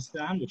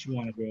 understand what you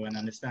want to grow, and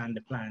understand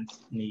the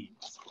plant's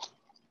needs.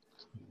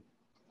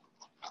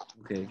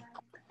 Okay.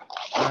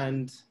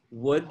 And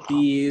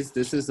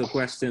this is a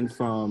question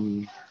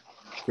from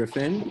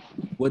Griffin,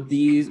 would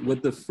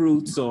the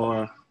fruits,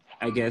 or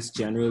I guess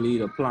generally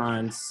the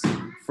plants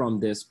from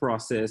this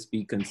process,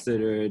 be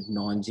considered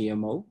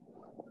non-GMO?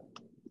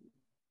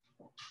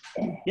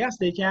 Yes,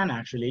 they can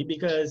actually,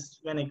 because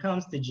when it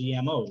comes to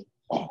GMO,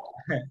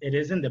 it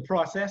isn't the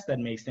process that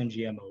makes them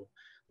GMO.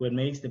 What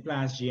makes the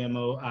plants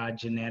GMO are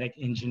genetic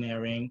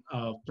engineering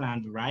of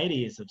plant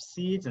varieties of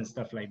seeds and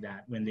stuff like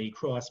that. When they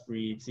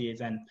crossbreed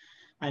seeds and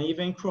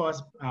even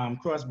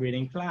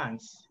crossbreeding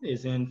plants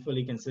isn't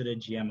fully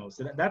considered GMO.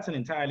 So that's an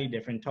entirely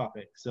different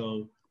topic.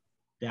 So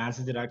the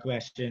answer to that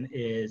question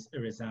is a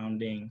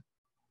resounding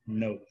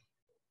no.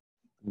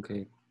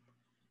 Okay.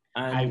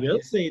 And I will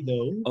say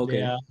though,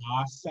 okay, there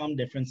are some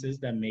differences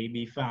that may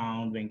be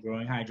found when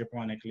growing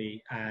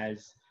hydroponically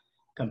as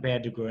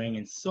compared to growing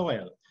in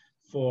soil.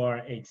 For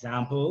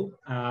example,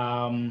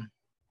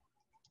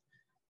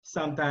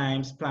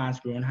 sometimes plants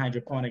grown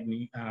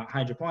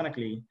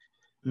hydroponically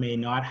may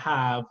not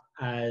have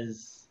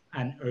as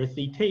an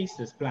earthy taste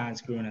as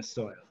plants grown in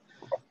soil.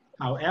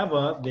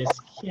 However, this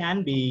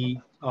can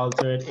be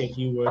altered if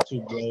you were to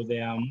grow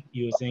them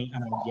using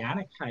an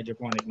organic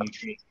hydroponic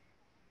nutrient.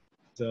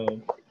 So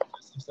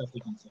that's some stuff to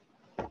consider.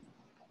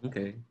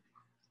 Okay.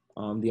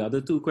 The other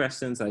two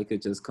questions I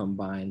could just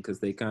combine because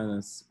they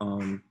kind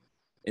of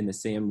in the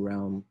same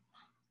realm.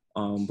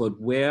 But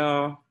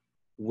where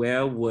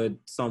would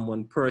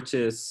someone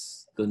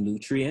purchase the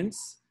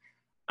nutrients?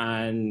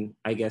 And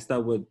I guess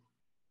that would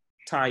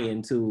tie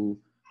into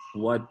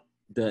what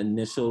the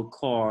initial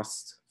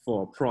cost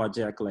for a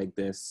project like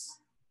this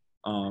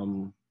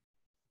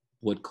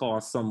would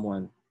cost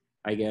someone,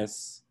 I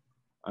guess.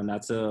 And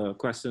that's a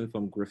question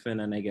from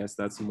Griffin, and I guess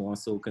that's more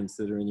so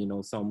considering, you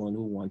know, someone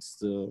who wants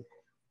to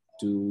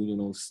do, you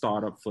know,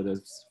 start up for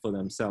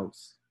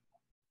themselves.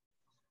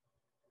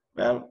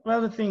 Well,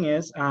 the thing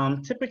is,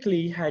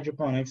 typically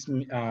hydroponics,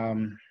 how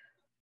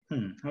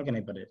can I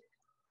put it?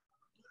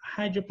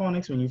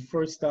 Hydroponics, when you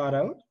first start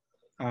out,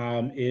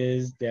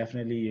 is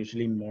definitely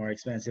usually more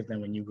expensive than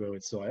when you grow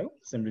with soil,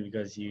 simply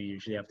because you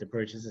usually have to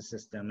purchase a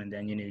system and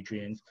then your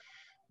nutrients.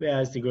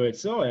 Whereas to grow with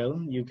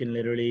soil, you can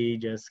literally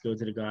just go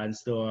to the garden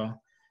store,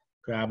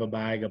 grab a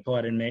bag, a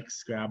pot and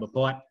mix, grab a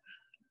pot,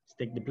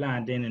 stick the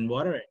plant in and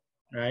water it,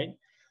 right?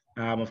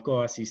 Of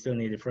course, you still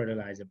need to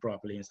fertilize it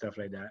properly and stuff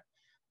like that,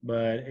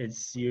 but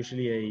it's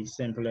usually a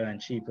simpler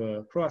and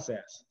cheaper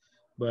process.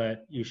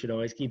 But you should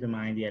always keep in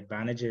mind the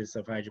advantages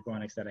of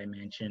hydroponics that I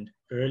mentioned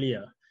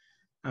earlier.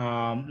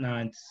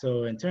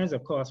 So in terms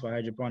of cost for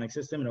hydroponic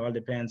system, it all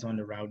depends on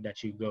the route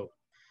that you go.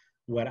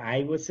 What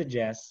I would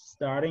suggest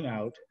starting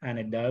out, and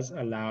it does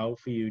allow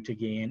for you to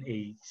gain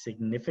a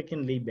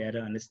significantly better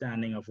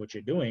understanding of what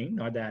you're doing.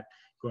 Not that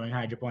growing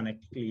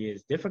hydroponically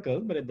is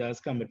difficult, but it does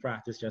come with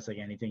practice just like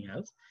anything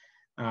else.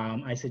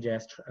 I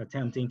suggest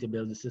attempting to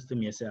build the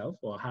system yourself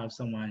or have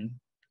someone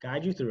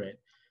guide you through it.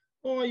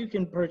 Or you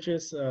can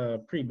purchase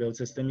a pre-built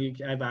system.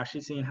 I've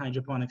actually seen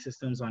hydroponic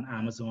systems on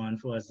Amazon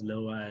for as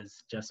low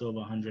as just over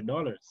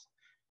 $100,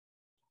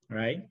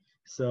 right?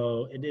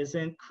 So it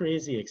isn't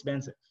crazy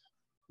expensive,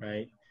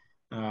 right?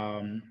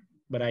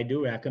 But I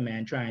do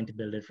recommend trying to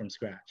build it from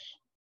scratch.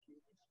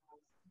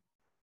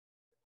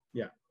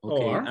 Yeah.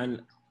 Okay,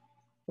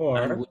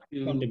 Or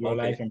come to Grow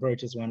Life and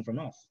purchase one from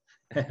us.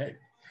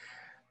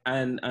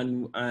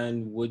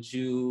 and would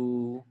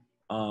you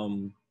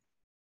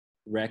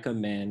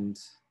recommend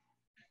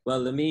Well,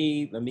 let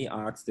me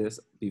ask this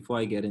before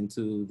I get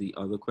into the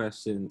other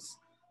questions.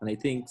 And I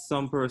think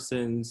some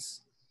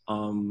persons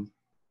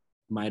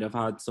might have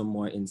had some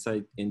more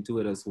insight into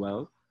it as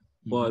well.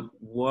 But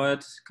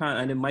what kind,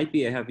 and it might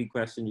be a heavy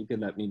question, you can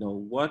let me know,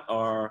 what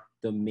are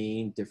the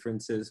main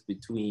differences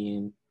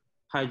between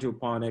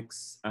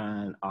hydroponics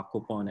and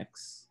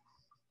aquaponics?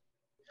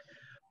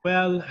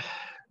 Well,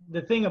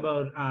 the thing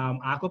about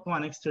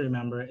aquaponics to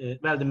remember is,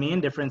 well, the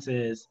main difference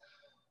is,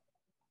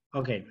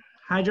 okay,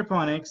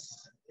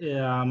 hydroponics,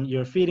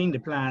 you're feeding the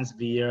plants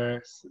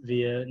via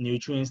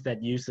nutrients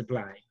that you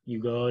supply. You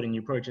go out and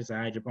you purchase a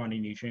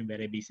hydroponic nutrient,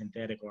 whether it be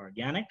synthetic or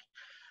organic,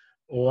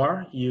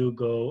 or you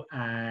go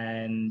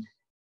and,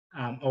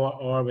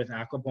 or with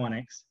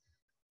aquaponics,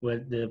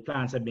 where the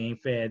plants are being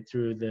fed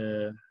through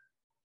the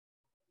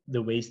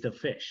waste of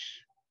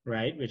fish,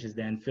 right? Which is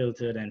then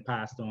filtered and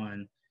passed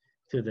on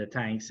to the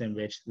tanks in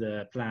which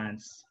the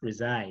plants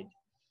reside.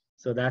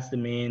 So that's the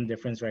main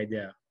difference right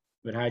there.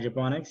 With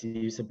hydroponics,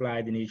 you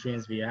supply the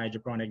nutrients via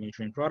hydroponic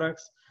nutrient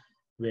products.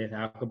 With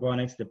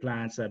aquaponics, the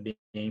plants are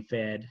being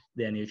fed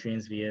their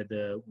nutrients via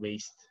the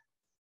waste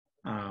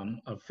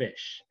of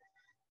fish.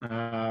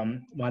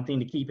 One thing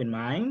to keep in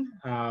mind,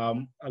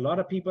 a lot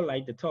of people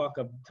like to talk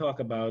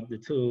about the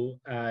two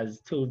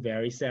as two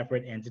very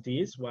separate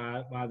entities.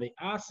 While they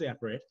are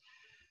separate,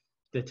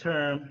 the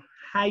term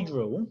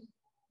hydro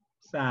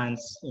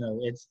stands,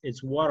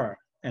 it's water,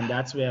 and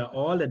that's where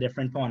all the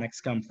different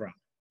ponics come from,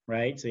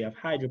 right? So you have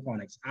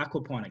hydroponics,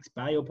 aquaponics,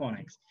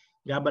 bioponics.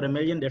 You got about a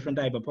million different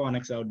type of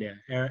ponics out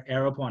there,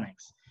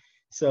 aeroponics.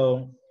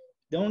 So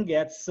don't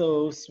get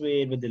so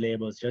swayed with the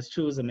labels. Just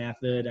choose a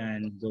method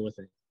and go with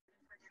it.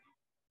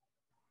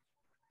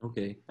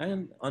 Okay, I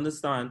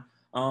understand.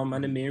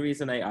 And the main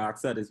reason I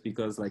ask that is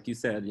because, like you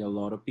said, a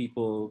lot of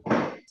people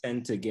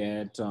tend to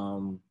get,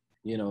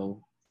 you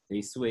know,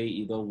 they sway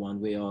either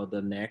one way or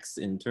the next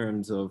in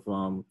terms of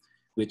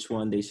which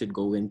one they should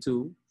go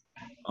into.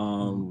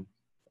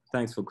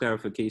 Thanks for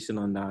clarification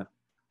on that.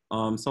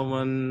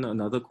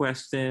 Another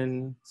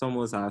question, someone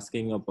was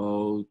asking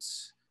about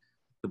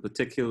the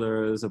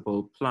particulars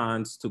about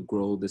plants to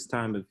grow this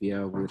time of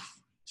year with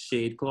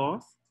shade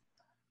cloth.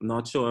 I'm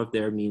not sure if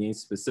they're meaning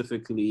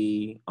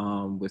specifically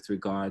with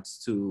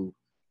regards to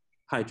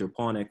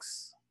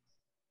hydroponics.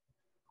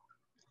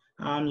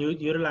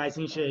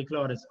 Utilizing shade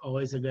cloth is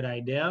always a good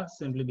idea,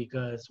 simply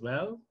because,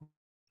 well,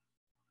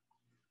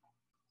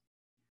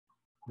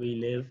 we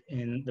live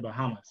in the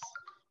Bahamas,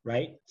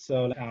 right?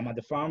 So at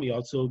the farm, we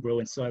also grow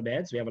in soil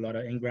beds. We have a lot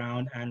of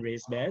in-ground and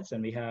raised beds,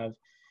 and we have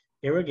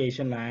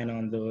irrigation line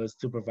on those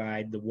to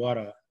provide the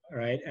water,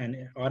 right?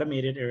 And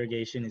automated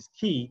irrigation is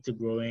key to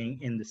growing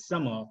in the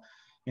summer,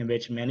 in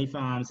which many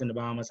farms in the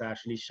Bahamas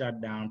actually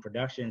shut down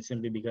production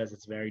simply because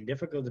it's very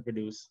difficult to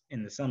produce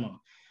in the summer.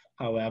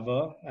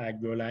 However, at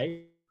Grow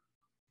Life,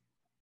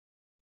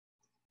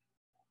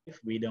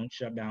 we don't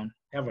shut down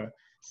ever,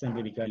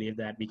 simply because we believe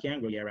that we can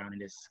grow year round in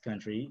this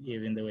country,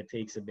 even though it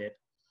takes a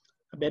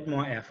bit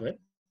more effort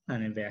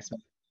and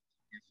investment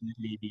to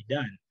definitely be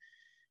done.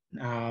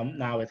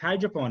 Now with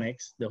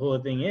hydroponics, the whole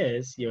thing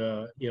is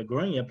you're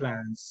growing your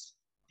plants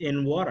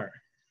in water.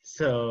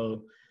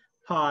 So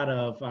part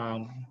of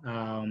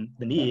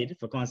the need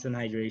for constant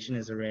hydration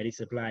is already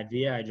supplied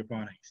via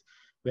hydroponics.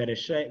 Where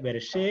the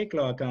shade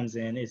cloth comes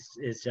in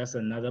is just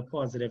another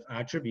positive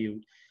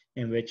attribute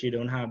in which you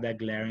don't have that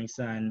glaring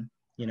sun,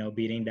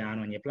 beating down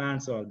on your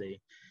plants all day.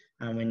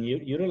 And when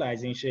you're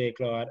utilizing shade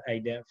cloth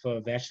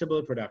for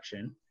vegetable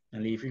production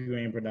and leafy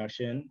green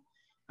production,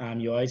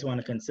 you always want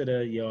to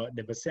consider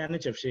the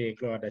percentage of shade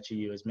cloth that you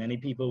use. Many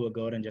people will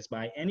go out and just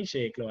buy any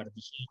shade cloth. If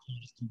the shade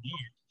cloth is too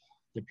dark,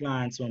 the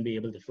plants won't be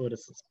able to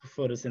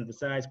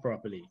photosynthesize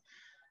properly.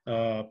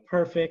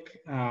 Perfect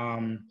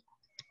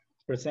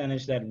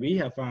percentage that we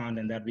have found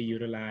and that we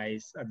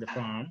utilize at the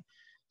farm,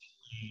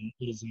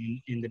 it is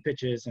in the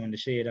pictures on the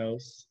shade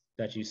house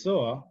that you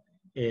saw,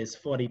 is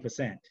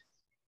 40%.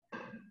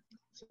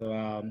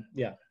 So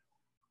yeah,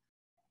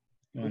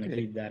 you want to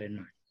keep that in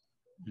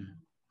mind.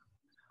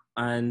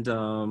 And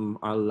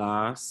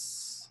our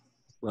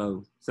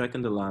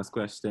second to last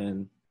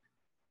question,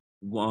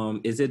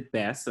 is it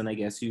best, and I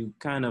guess you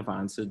kind of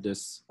answered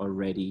this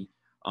already,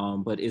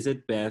 but is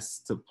it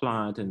best to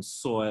plant in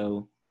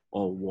soil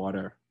or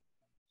water?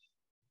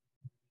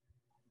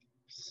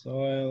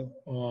 Soil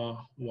or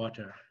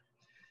water?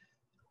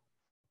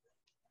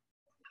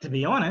 To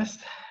be honest,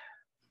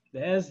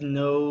 there's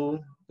no,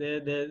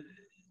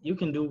 you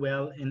can do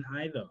well in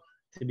either.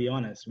 To be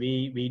honest,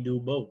 we do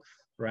both,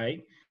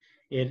 right?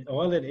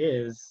 All it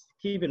is,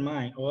 keep in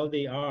mind, all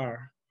they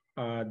are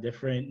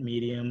different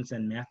mediums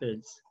and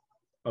methods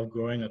of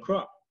growing a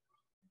crop.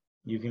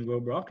 You can grow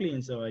broccoli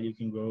in soil, you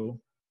can grow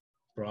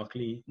let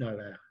me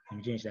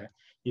change that.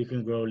 You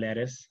can grow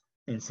lettuce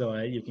in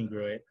soil, you can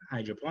grow it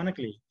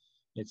hydroponically.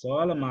 It's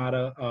all a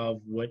matter of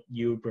what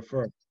you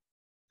prefer.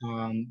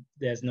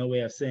 There's no way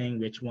of saying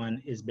which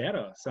one is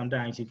better.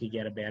 Sometimes you could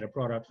get a better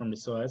product from the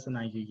soil,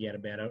 sometimes you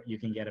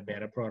can get a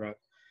better product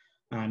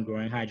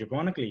growing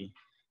hydroponically.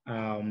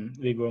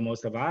 We grow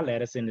most of our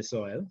lettuce in the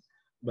soil,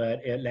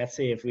 But let's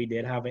say if we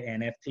did have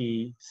an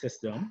NFT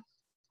system,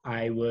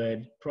 I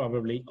would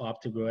probably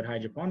opt to grow it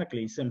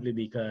hydroponically simply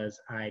because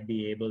I'd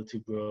be able to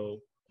grow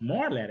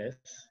more lettuce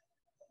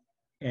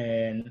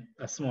in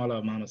a smaller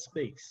amount of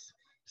space.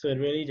 So it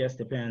really just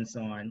depends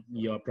on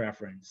your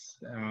preference.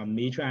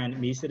 Me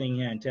sitting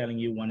here and telling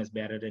you one is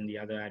better than the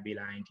other, I'd be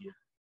lying to you.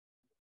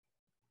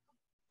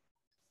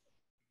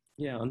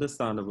 Yeah,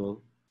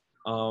 understandable.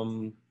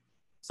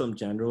 Some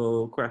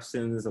general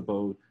questions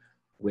about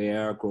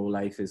where Grow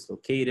Life is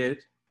located.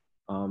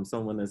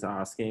 Someone is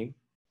asking,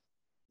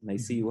 and I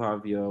see you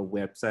have your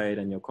website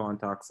and your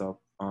contacts up,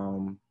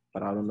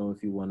 but I don't know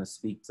if you want to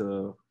speak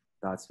to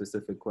that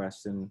specific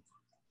question.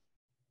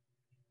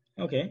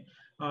 Okay,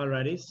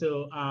 alrighty.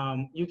 So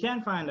you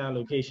can find our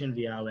location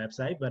via our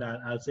website, but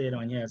I'll say it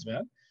on here as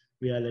well.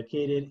 We are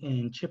located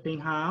in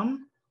Chippingham,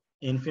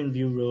 Infant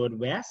View Road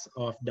West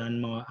of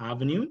Dunmore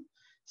Avenue.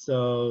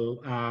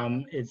 So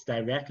it's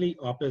directly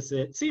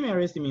opposite St.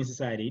 Mary's Humane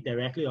Society,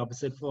 directly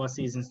opposite Four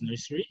Seasons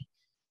Nursery.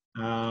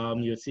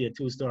 You'll see a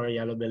two-story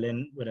yellow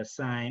building with a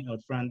sign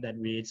out front that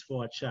reads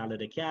Fort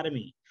Charlotte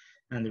Academy.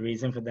 And the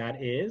reason for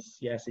that is,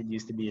 yes, it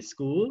used to be a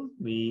school.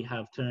 We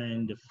have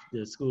turned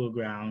the school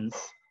grounds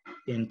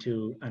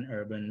into an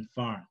urban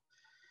farm.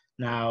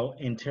 Now,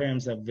 in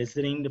terms of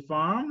visiting the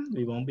farm,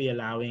 we won't be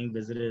allowing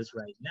visitors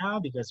right now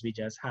because we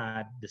just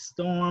had the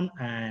storm,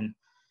 and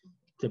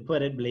to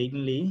put it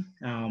bluntly,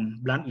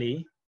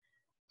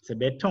 it's a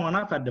bit torn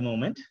up at the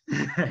moment.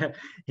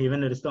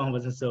 Even though the storm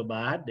wasn't so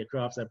bad, the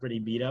crops are pretty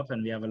beat up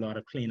and we have a lot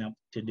of cleanup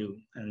to do,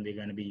 and we're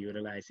going to be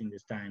utilizing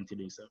this time to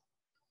do so.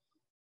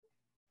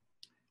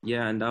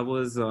 Yeah, and that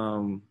was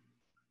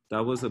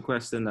a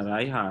question that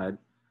I had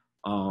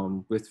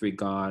with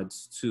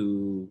regards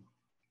to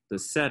the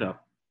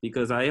setup,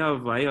 because I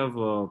have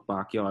a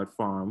backyard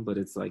farm, but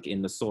it's like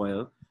in the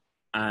soil,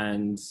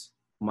 and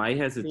my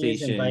hesitation.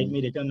 Please invite me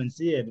to come and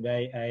see it.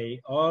 I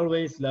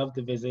always love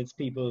to visit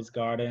people's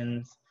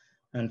gardens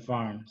and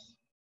farms.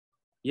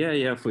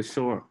 Yeah, for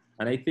sure.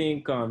 And I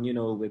think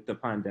with the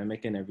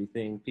pandemic and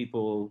everything,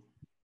 people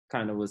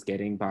kind of was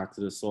getting back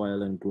to the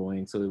soil and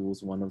growing. So it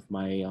was one of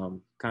my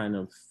kind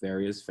of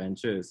various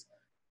ventures.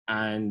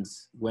 And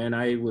when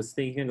I was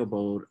thinking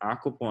about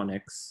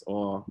aquaponics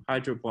or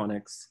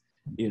hydroponics,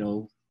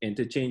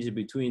 interchanging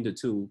between the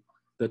two,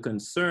 the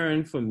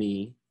concern for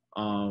me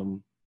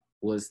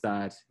was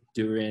that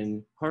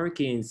during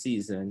hurricane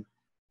season,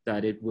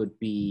 that it would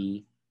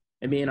be,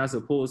 as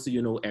opposed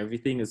to,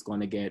 everything is going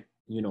to get,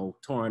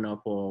 torn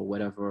up or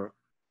whatever,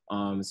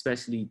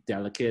 especially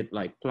delicate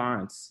like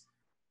plants.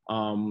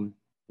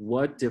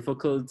 What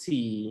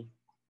difficulty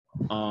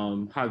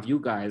have you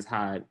guys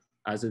had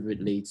as it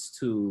relates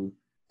to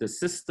the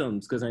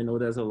systems? Because I know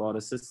there's a lot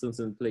of systems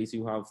in place.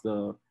 You have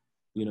the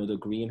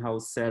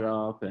greenhouse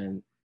setup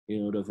and,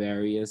 the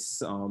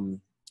various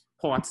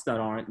pots that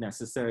aren't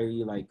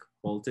necessarily like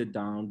bolted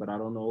down, but I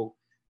don't know,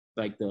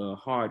 like the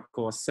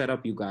hardcore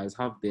setup you guys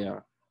have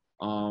there.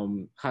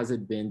 Has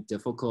it been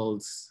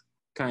difficult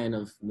kind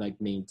of like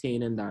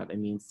maintaining that?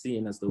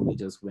 Seeing as though we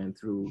just went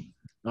through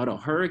not a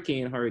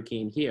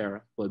hurricane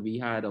here, but we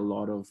had a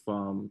lot of,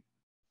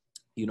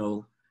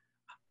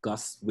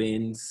 gust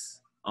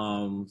winds.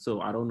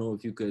 So I don't know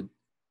if you could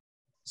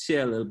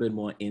share a little bit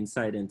more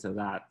insight into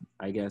that,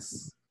 I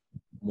guess,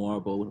 more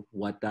about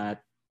what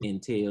that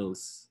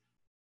entails.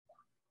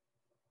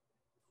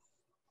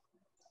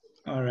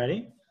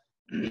 Alrighty.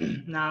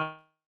 Now,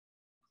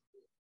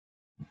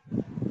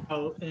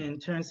 in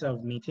terms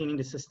of maintaining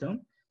the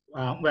system,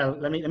 well,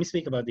 let me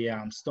speak about the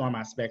storm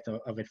aspect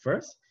of it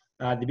first.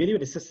 The beauty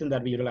with the system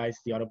that we utilize,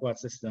 the autopot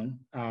system,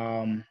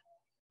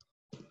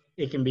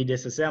 it can be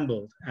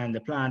disassembled, and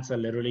the plants are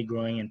literally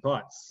growing in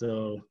pots.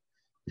 So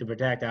to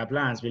protect our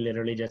plants, we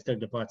literally just took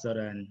the pots out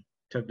and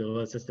took the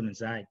whole system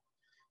inside.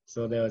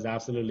 So there was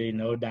absolutely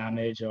no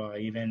damage or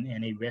even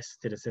any risk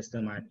to the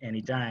system at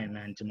any time.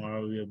 And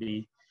tomorrow we'll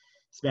be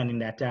spending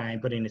that time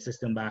putting the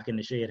system back in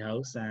the shade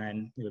house,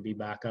 and we'll be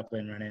back up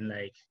and running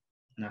like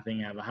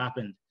nothing ever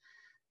happened.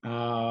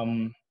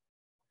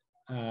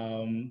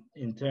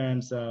 In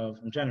terms of,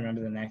 I'm trying to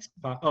remember the next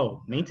part.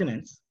 Oh,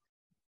 maintenance.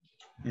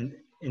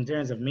 In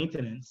terms of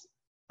maintenance,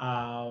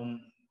 I'll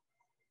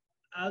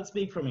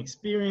speak from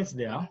experience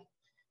there.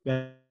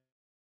 When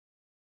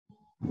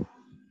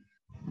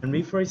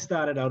we first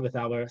started out with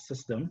our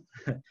system,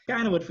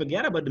 kind of would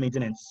forget about the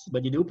maintenance,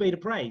 but you do pay the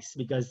price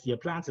because your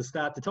plants will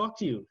start to talk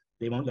to you.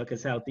 They won't look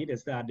as healthy. They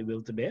start to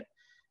wilt a bit.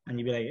 And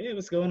you'll be like, hey,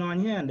 what's going on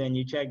here? And then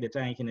you check the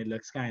tank and it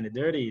looks kind of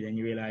dirty. Then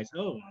you realize,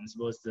 oh, I'm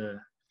supposed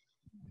to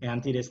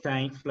empty this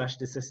tank, flush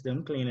the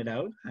system, clean it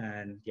out,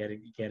 and get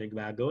it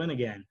back going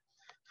again.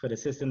 For the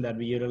system that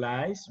we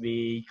utilize,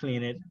 we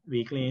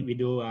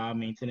do our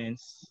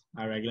maintenance,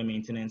 our regular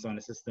maintenance on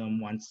the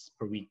system once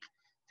per week.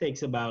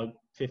 Takes about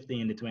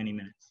 15 to 20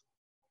 minutes.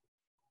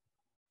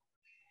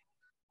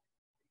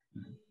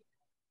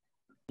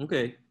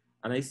 Okay,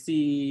 and I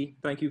see,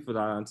 thank you for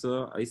that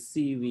answer. I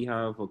see we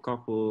have a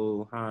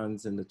couple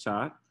hands in the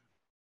chat.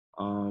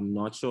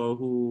 Not sure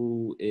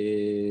who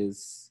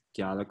is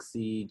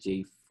Galaxy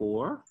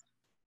J4.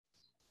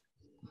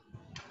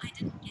 I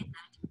didn't get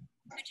that.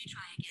 Could you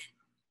try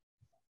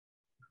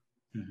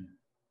again?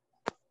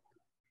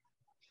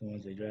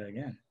 Someone say try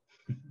again.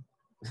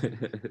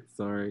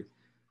 Sorry,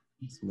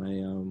 it's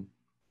my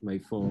my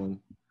phone.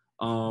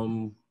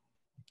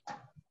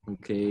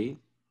 Okay,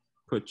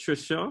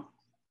 Patricia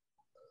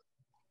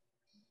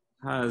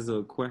has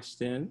a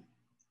question.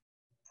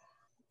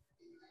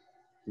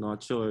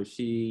 Not sure if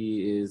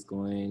she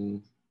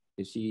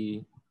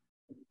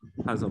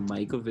has a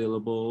mic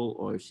available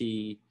or if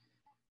she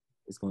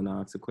is going to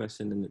ask a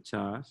question in the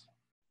chat.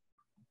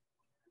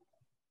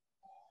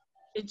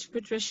 Which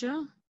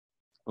Patricia?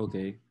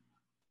 Okay.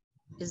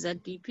 Is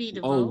that DP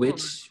DeVoe? Oh,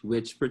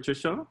 which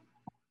Patricia?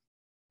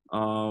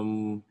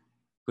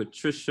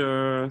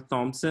 Patricia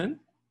Thompson,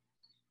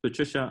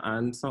 Patricia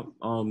and some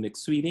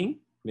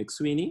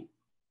McSweeney.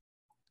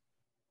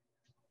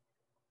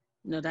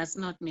 No, that's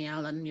not me.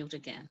 I'll unmute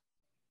again.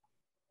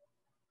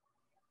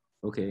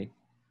 Okay.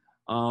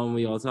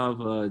 We also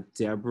have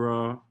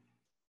Deborah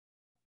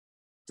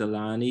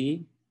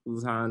Delaney,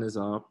 whose hand is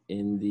up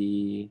in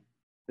the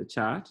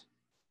chat.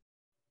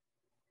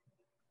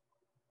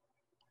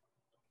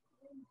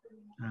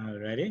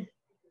 Alrighty.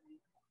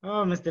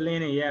 Oh, Miss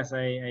Delaney, yes,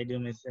 I do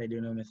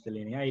know Miss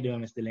Delaney. How you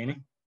doing, Miss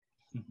Delaney?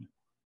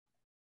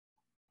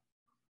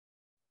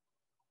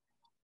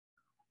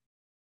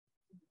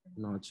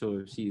 Not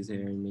sure if she's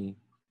hearing me.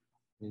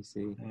 Let me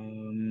see.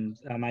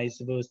 Am I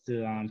supposed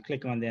to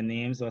click on their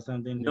names or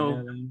something?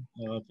 No.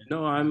 Oh, okay.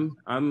 No,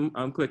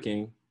 I'm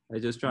clicking.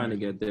 I'm just trying to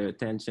get their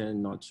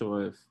attention. Not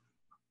sure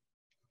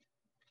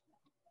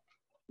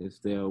if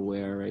they're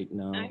aware right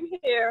now. I'm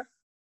here.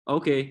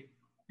 Okay.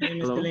 Hey,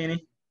 Miss Hello.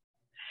 Delaney.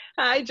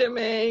 Hi,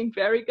 Germaine.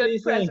 Very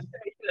good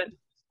presentation.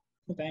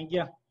 Thank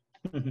you.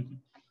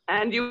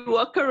 And you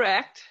were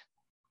correct.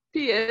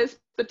 P is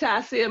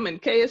potassium and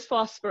K is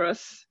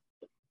phosphorus.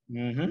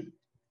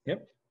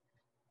 Yep.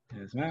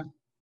 Yes, ma'am.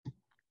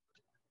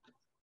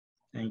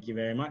 Thank you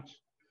very much.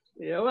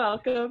 You're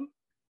welcome.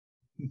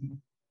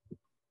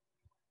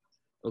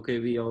 Okay,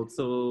 we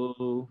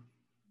also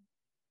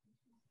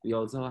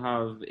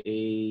have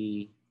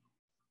a,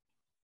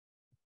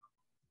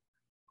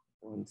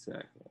 one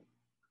second.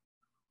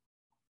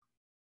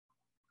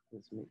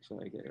 Let's make sure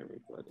I get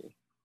everybody.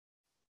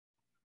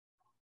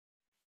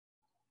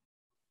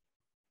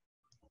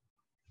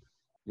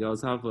 We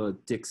also have a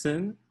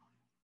Dixon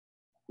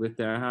with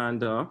their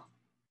hand up.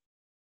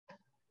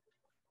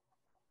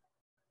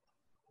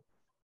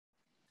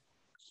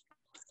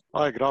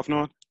 Hi, good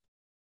afternoon.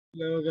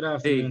 Hello, good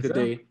afternoon, Hey, good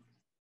sir. day.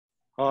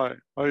 Hi,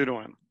 how you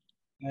doing?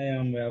 I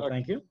am well,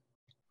 thank you.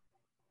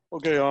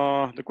 Okay,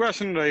 the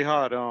question that I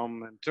had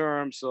in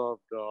terms of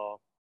the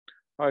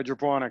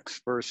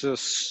hydroponics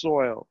versus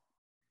soil.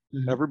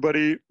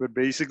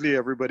 Basically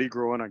everybody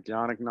growing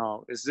organic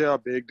now. Is there a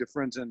big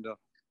difference in the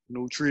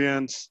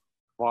nutrients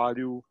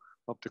value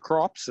of the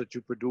crops that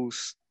you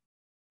produce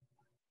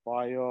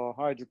by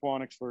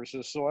hydroponics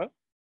versus soil?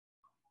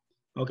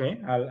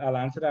 Okay, I'll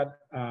answer that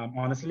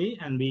honestly,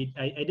 and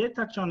I did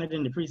touch on it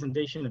in the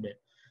presentation a bit.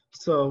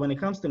 So when it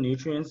comes to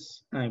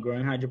nutrients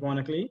growing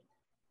hydroponically,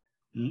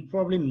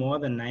 probably more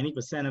than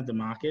 90% of the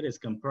market is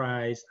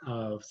comprised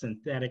of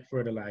synthetic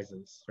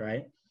fertilizers,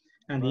 right?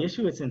 And the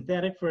issue with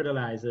synthetic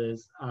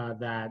fertilizers are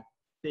that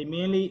they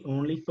mainly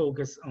only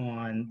focus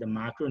on the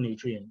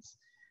macronutrients.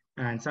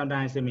 And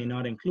sometimes they may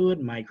not include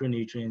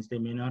micronutrients, they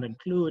may not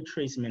include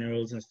trace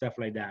minerals and stuff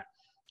like that.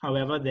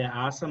 However, there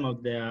are some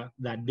of them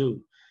that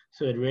do.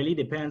 So it really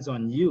depends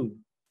on you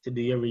to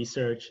do your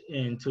research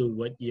into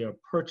what you're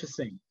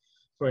purchasing.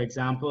 For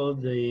example,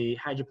 the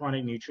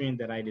hydroponic nutrient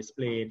that I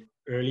displayed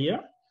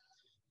earlier.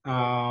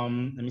 Let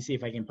me see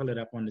if I can pull it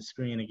up on the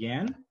screen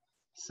again.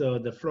 So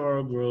the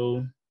Flora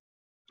Grow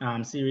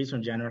series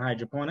from General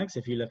Hydroponics,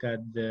 if you look at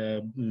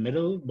the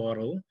middle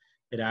bottle,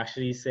 it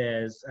actually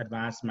says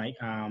advanced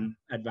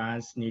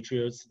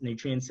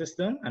nutrient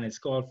system, and it's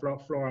called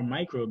Flora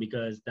Micro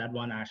because that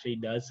one actually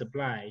does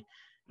supply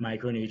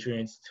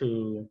micronutrients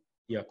to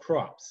your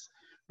crops,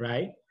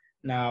 right?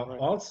 Now,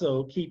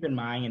 also keep in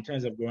mind in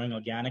terms of growing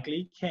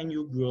organically, can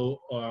you grow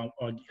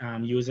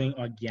using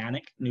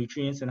organic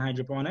nutrients in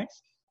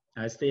hydroponics?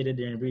 As stated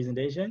during the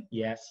presentation,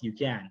 yes, you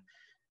can.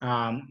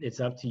 It's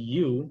up to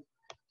you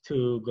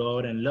to go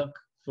out and look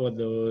for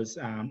those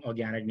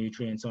organic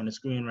nutrients. On the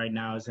screen right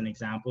now is an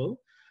example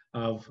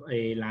of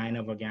a line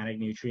of organic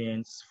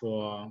nutrients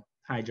for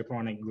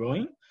hydroponic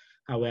growing.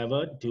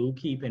 However, do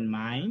keep in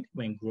mind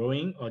when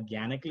growing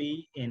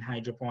organically in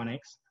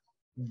hydroponics,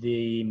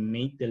 the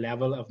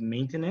level of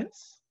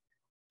maintenance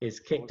is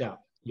kicked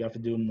up. You have to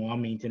do more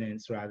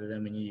maintenance rather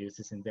than when you use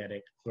the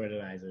synthetic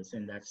fertilizers.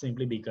 And that's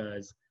simply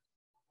because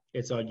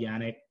it's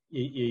organic,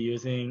 you're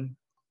using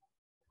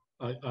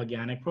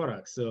organic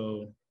products.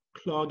 So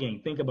clogging,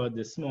 think about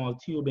the small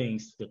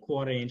tubings, the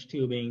 1/4-inch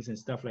tubings and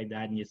stuff like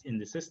that in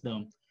the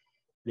system,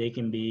 they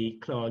can be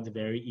clogged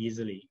very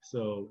easily.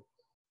 So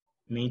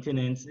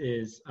maintenance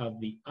is of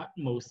the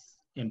utmost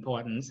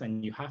importance,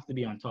 and you have to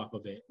be on top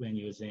of it when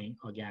using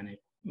organic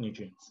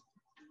nutrients.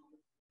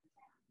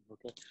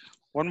 Okay.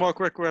 One more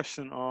quick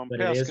question.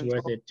 But it is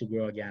worth it to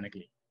grow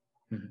organically.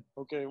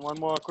 Okay, one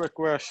more quick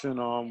question.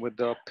 With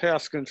the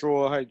pest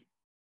control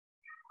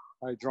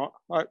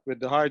with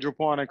the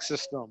hydroponic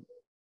system,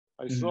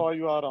 I saw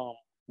you had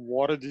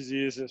water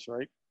diseases,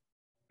 right?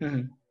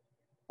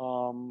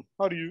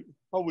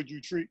 How would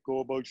you go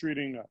about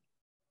treating that?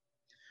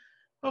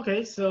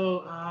 Okay,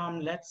 so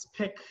let's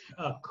pick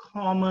a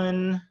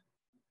common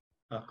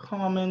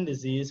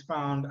disease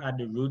found at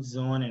the root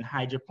zone in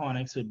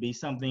hydroponics would be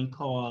something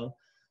called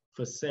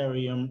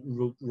Fusarium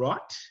root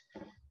rot.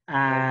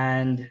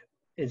 And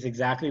it's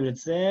exactly what it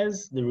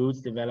says. The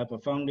roots develop a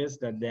fungus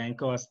that then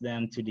causes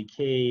them to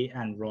decay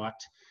and rot.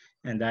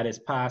 And that is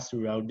passed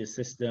throughout the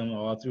system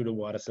or through the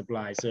water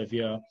supply. So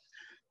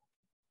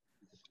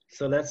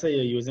let's say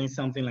you're using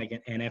something like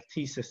an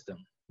NFT system,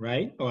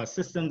 right? Or a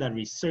system that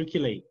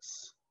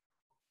recirculates.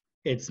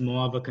 It's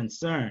more of a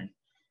concern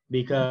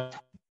because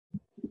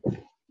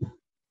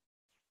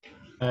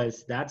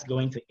that's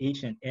going to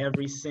each and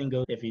every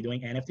single, if you're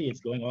doing NFT,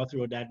 it's going all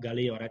through that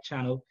gully or that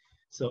channel.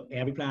 So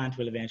every plant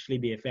will eventually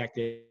be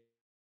affected,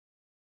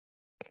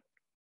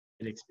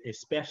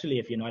 especially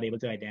if you're not able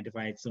to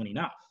identify it soon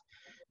enough.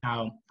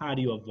 Now, how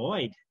do you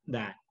avoid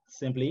that?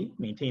 Simply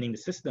maintaining the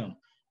system.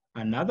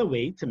 Another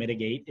way to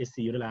mitigate is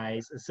to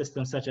utilize a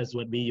system such as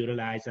what we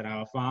utilize at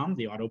our farm,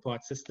 the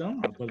AutoPot system.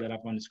 I'll pull that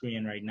up on the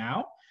screen right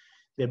now.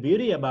 The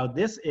beauty about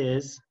this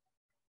is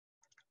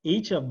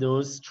each of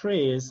those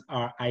trays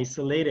are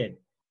isolated,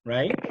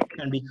 right?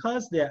 And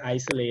because they're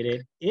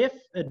isolated, if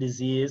a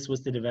disease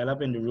was to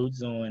develop in the root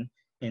zone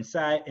in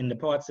the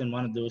pots in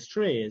one of those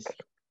trays,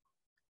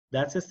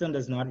 that system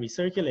does not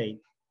recirculate,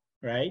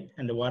 right?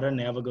 And the water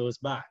never goes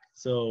back.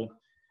 So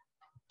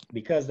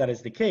because that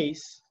is the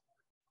case,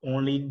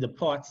 only the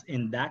pots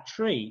in that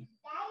tray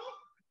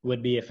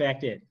would be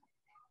affected.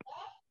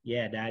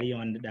 Yeah, daddy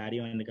on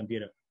the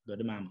computer. Go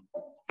to mama.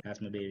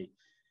 That's my baby.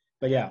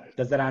 But yeah,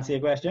 does that answer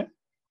your question?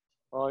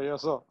 Oh,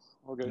 yes, sir.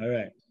 Okay. All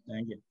right.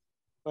 Thank you.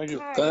 Thank you.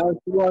 Can I ask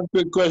you one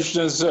quick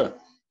question, sir?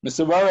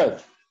 Mr.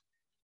 Barrett?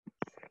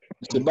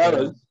 Mr.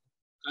 Barrett,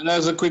 can I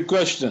ask a quick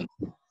question?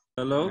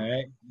 Hello? All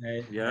right.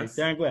 Yes.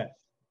 Turnquest.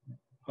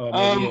 Or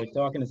maybe you're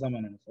talking to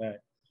someone else. All right.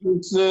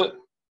 It's,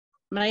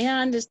 My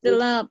hand is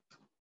still up.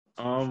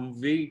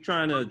 We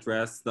trying to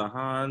address the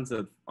hands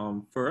of,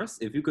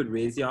 first. If you could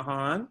raise your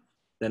hand,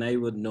 then I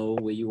would know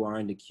where you are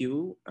in the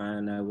queue,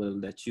 and I will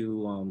let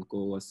you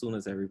go as soon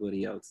as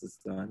everybody else is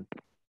done.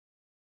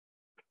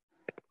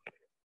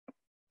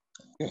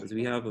 Because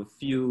we have a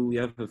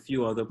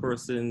few other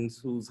persons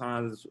whose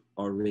hands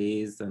are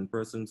raised and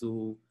persons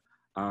who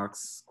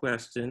ask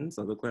questions,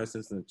 other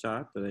questions in the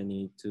chat that I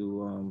need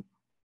to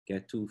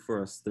get to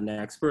first. The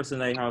next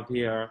person I have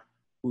here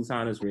whose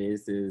hand is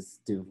raised is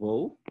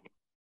DeVoe.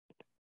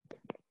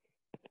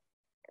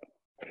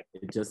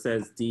 It just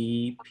says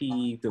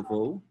DP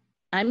DeVoe.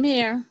 I'm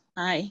here.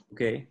 Hi.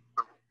 Okay.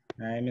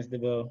 Hi, Mr.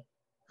 Bo.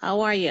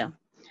 How are you?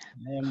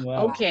 I am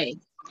well. Okay.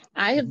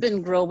 I have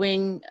been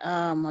growing,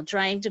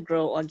 trying to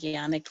grow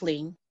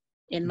organically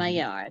in my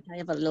yard. I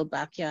have a little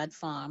backyard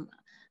farm.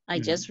 I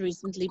just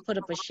recently put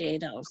up a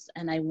shade house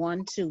and I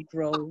want to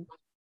grow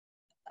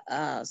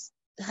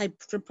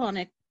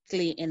hydroponically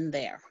in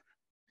there.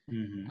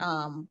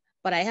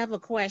 But I have a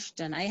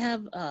question. I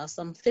have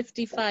some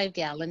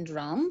 55-gallon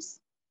drums.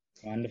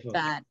 Wonderful.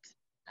 That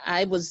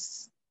I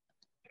was,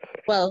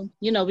 well,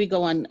 you know, we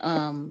go on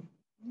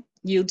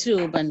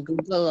YouTube and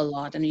Google a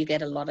lot and you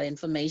get a lot of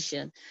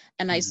information.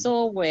 And I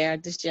saw where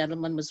this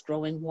gentleman was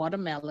growing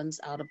watermelons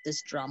out of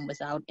this drum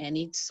without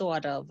any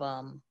sort of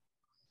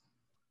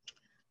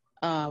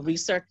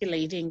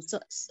recirculating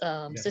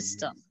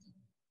system.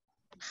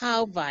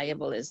 How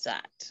viable is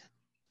that?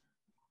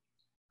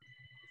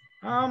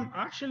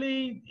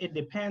 Actually, it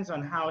depends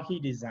on how he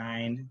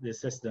designed the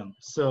system.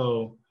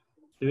 So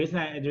the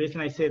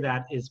reason I say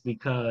that is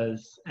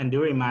because, and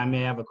do remind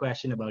me, I have a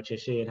question about your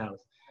shade house.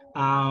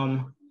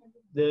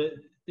 The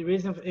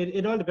reason,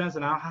 it all depends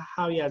on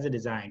how he has it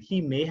designed. He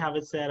may have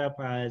it set up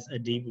as a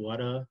deep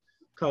water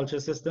culture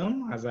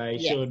system, as I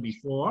showed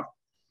before.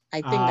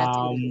 I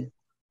think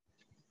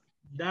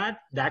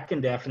that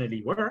can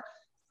definitely work.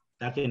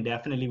 That can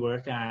definitely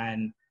work,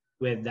 and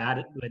with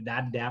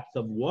that depth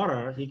of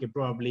water, he could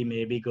probably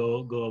maybe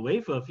go away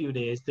for a few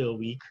days to a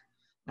week,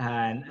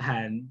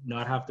 and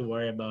not have to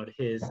worry about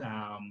his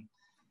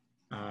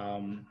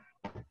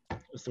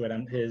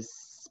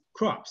his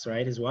crops,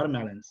 right? His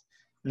watermelons.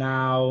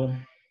 Now,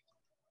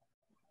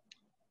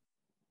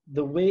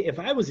 if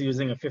I was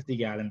using a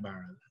 50-gallon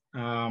barrel,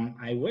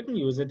 I wouldn't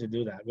use it to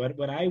do that.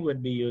 What I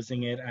would be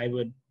using it, I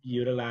would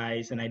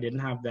utilize, and I didn't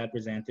have that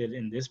presented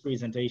in this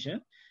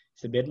presentation.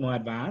 It's a bit more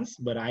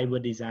advanced, but I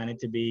would design it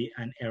to be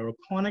an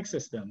aeroponic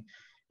system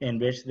in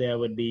which there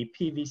would be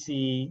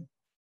PVC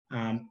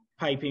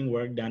piping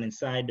work done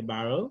inside the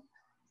barrel,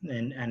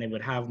 and it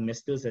would have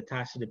misters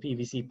attached to the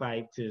PVC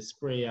pipe to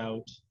spray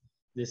out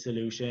the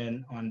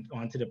solution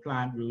onto the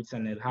plant roots,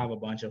 and it'll have a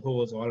bunch of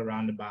holes all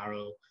around the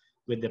barrel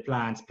with the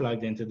plants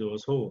plugged into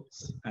those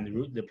holes. And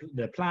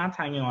the plant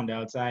hanging on the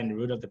outside and the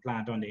root of the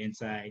plant on the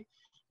inside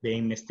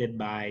being misted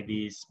by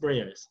these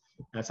sprayers.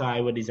 That's how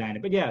I would design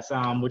it. But yes,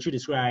 what you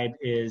described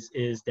is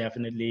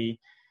definitely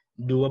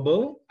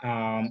doable.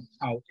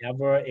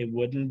 However, it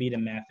wouldn't be the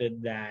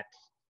method that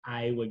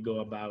I would go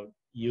about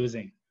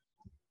using.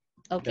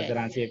 Does that Okay,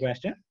 answer your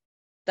question?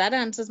 that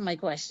answers my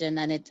question,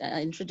 and it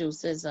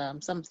introduces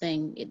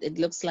something. It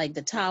looks like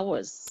the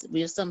towers.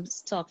 We're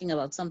talking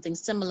about something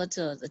similar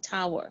to the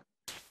tower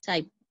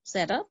type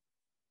setup.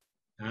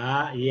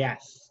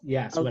 Yes,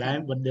 yes. Okay.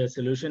 What the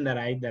solution that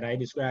I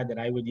described that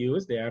I would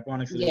use, the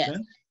aeroponic Yes.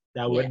 solution,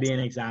 that would Yes. be an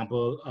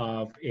example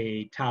of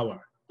a tower,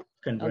 Okay.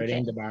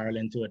 converting the barrel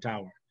into a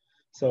tower.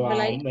 So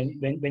Well,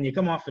 when you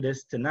come off of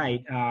this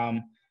tonight,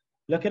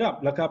 look it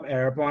up. Look up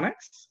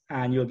aeroponics,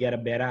 and you'll get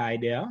a better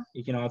idea.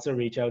 You can also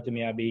reach out to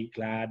me. I'll be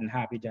glad and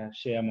happy to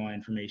share more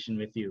information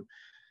with you.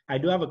 I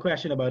do have a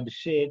question about the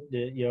shade,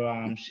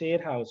 your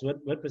shade house.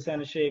 What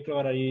percent of shade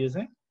cloth are you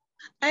using?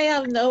 I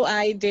have no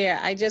idea.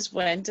 I just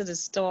went to the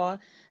store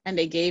and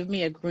they gave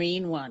me a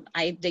green one.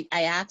 I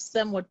asked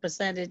them what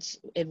percentage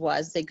it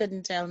was. They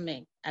couldn't tell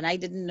me, and I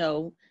didn't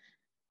know.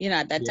 You know,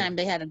 at that Yeah. time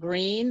they had a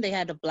green, they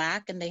had a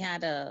black, and they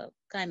had a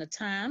kind of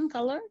tan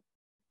color.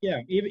 Yeah,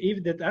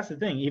 even that's the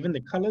thing. Even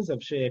the colors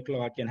of shade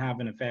cloth can have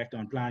an effect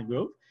on plant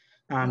growth.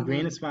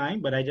 Green Hmm. is fine,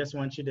 but I just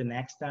want you to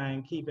next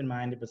time keep in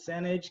mind the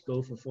percentage.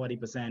 Go for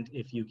 40%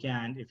 if you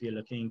can, if you're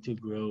looking to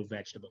grow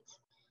vegetables.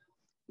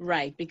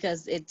 Right,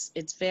 because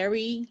it's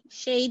very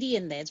shady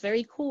in there. It's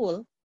very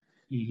cool,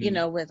 you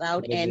know,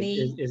 without any.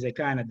 Is it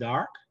kind of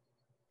dark?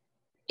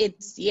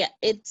 It's yeah,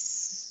 It,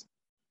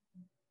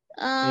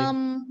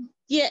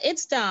 yeah,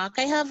 it's dark.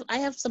 I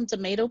have some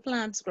tomato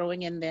plants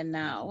growing in there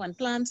now, and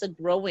plants are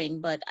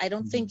growing, but I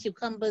don't think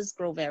cucumbers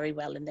grow very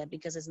well in there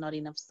because there's not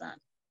enough sun.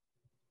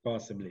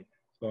 possibly,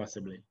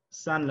 possibly. But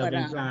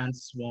Sun-loving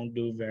plants won't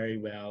do very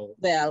well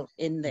well,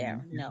 in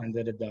there, no.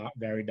 under the dark,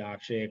 very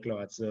dark shade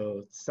cloth.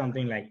 So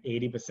something like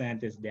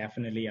 80% is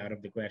definitely out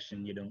of the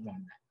question. You don't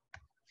want that.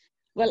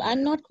 Well,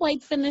 I'm not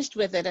quite finished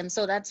with it, and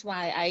so that's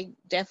why I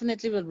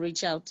definitely will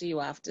reach out to you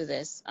after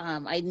this.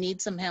 I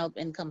need some help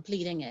in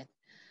completing it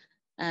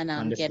and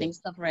Understood. getting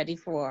stuff ready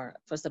for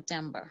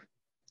September.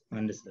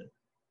 Understood.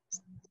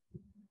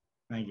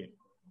 Thank you.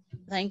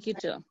 Thank you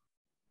too.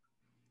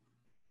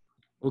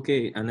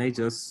 Okay, and I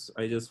just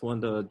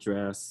want to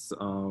address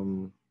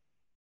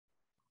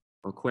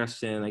a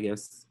question. I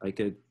guess I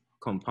could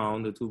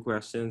compound the two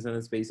questions, and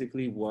it's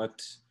basically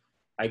what,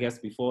 I guess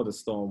before the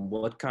storm,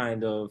 what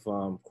kind of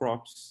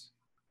crops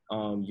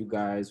you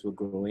guys were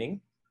growing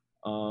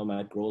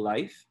at Grow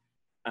Life,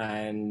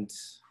 and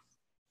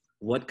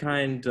what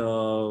kind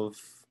of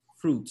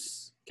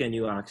fruits can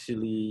you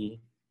actually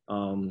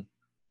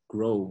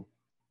grow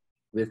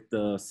with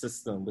the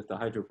system, with the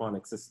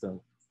hydroponic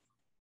system?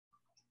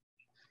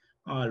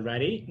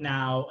 Alrighty.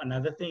 Now,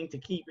 another thing to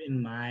keep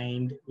in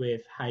mind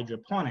with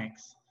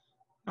hydroponics,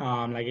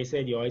 like I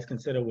said, you always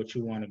consider what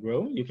you want to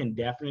grow. You can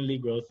definitely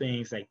grow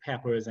things like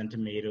peppers and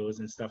tomatoes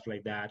and stuff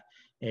like that,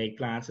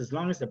 eggplants, as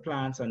long as the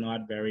plants are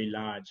not very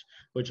large.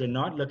 But you're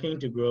not looking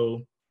to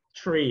grow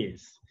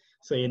trees.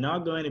 So you're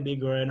not going to be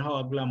growing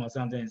hog plum or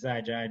something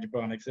inside your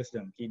hydroponic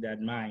system. Keep that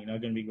in mind. You're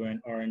not going to be growing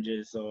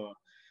oranges or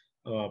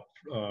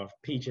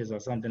peaches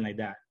or something like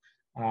that.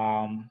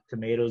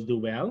 Tomatoes do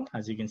well,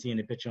 as you can see in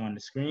the picture on the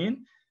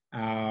screen.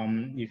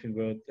 You can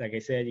grow, like I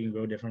said, you can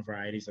grow different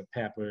varieties of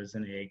peppers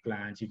and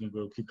eggplants. You can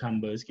grow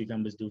cucumbers.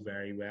 Cucumbers do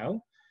very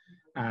well.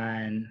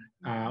 And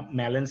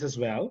melons as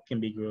well can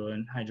be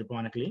grown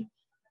hydroponically.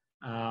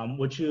 How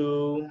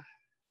can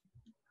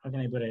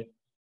I put it?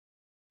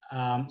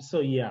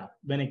 So yeah,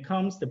 when it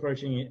comes to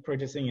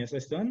purchasing a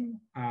system,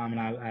 and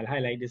I'll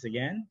highlight this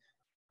again,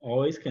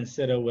 always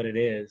consider what it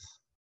is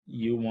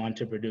you want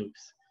to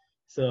produce.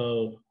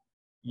 So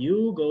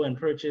you go and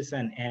purchase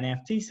an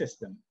NFT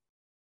system,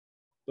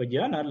 but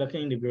you're not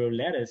looking to grow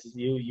lettuce.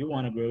 You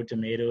want to grow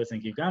tomatoes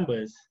and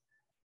cucumbers.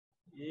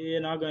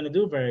 You're not going to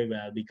do very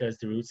well because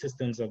the root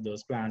systems of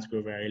those plants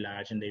grow very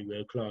large and they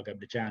will clog up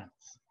the channels.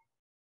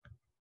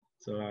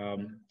 So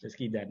just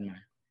keep that in mind.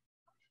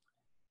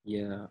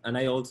 Yeah, and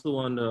I also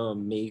want to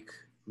make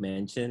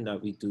mention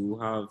that we do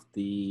have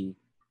the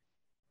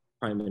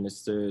Prime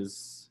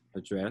Minister's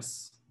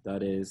address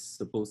that is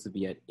supposed to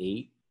be at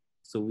 8.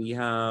 So we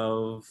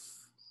have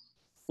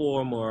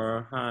 4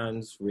 more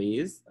hands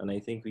raised, and I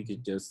think we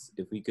could just,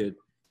 if we could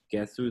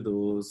get through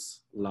those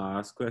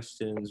last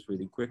questions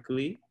really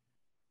quickly,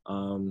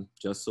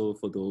 just so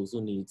for those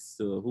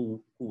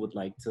who would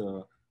like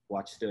to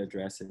watch the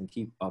address and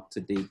keep up to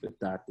date with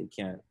that, they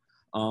can.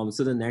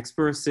 So the next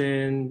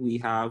person we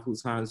have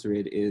whose hands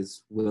raised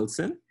is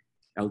Wilson.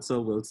 Elsa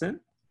Wilson,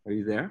 are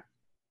you there?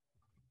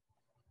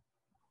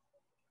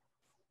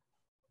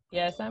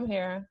 Yes, I'm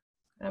here.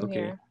 I'm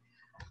Okay.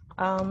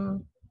 here.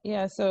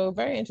 Yeah, so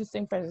very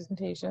interesting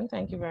presentation.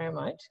 Thank you very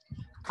much.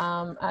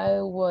 I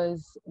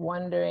was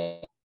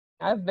wondering,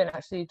 I've been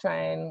actually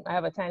trying, I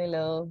have a tiny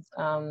little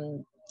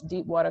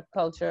deep water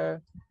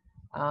culture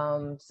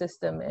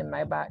system in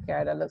my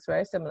backyard that looks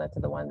very similar to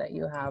the one that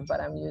you have,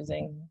 but I'm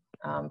using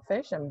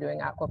fish. I'm doing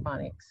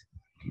aquaponics.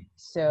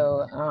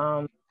 So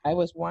I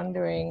was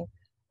wondering,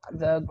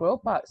 the grow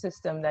pot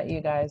system that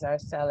you guys are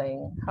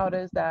selling, how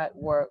does that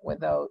work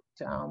without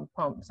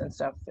pumps and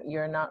stuff?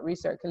 You're not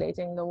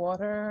recirculating the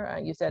water.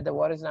 You said the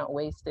water's not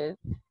wasted.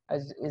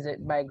 Is it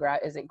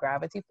is it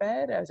gravity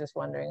fed? I was just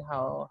wondering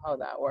how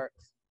that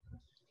works.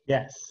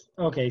 Yes.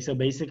 Okay. So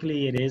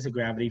basically, it is a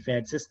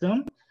gravity-fed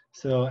system.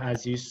 So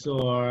as you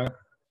saw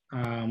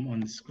on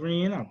the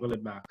screen, I'll pull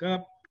it back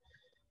up.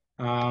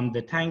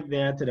 The tank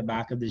there to the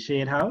back of the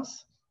shade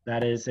house,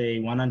 that is a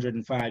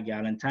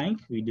 105-gallon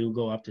tank. We do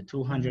go up to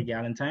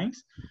 200-gallon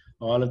tanks.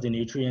 All of the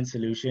nutrient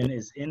solution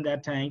is in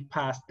that tank,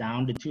 passed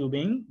down the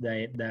tubing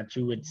that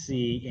you would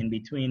see in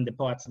between the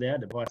pots there,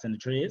 the pots and the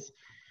trays.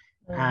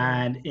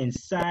 And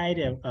inside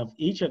of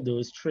each of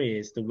those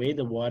trays, the way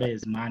the water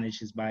is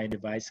managed is by a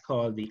device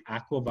called the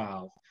aqua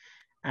valve.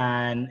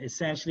 And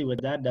essentially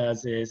what that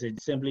does is it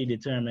simply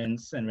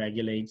determines and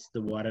regulates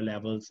the water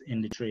levels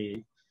in the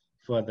tray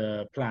for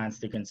the plants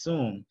to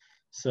consume.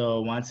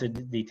 So once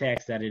it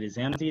detects that it is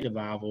empty, the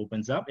valve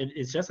opens up.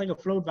 It's just like a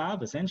float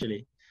valve,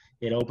 essentially.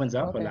 It opens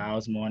up,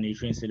 allows more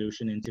nutrient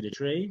solution into the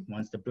tray.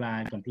 Once the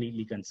plant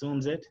completely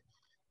consumes it,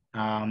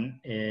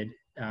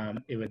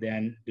 it would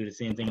then do the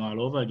same thing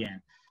all over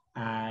again.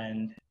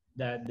 And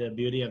that the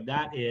beauty of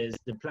that is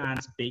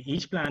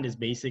each plant is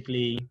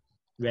basically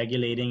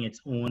regulating its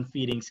own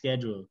feeding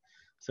schedule.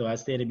 So as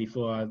stated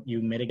before,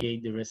 you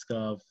mitigate the risk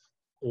of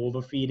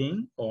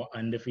overfeeding or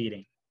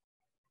underfeeding.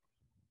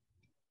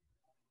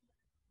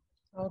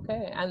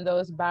 Okay, and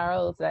those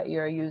barrels that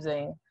you're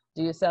using,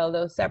 do you sell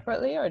those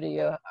separately, or do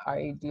you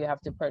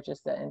have to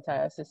purchase the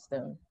entire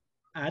system?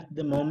 At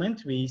the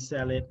moment, we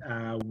sell it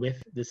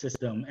with the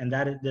system, and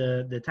that is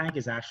the tank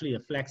is actually a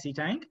flexi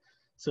tank,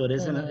 so it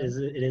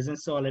isn't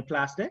solid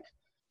plastic.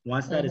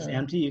 Once that is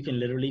empty, you can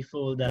literally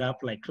fold that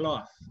up like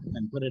cloth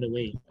and put it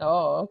away.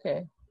 Oh,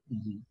 okay.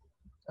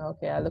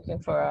 Okay, I'm looking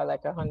for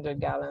like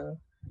 100-gallon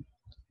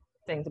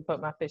thing to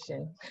put my fish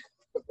in.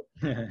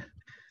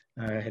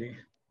 Alrighty.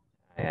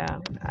 Yeah,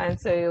 and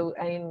so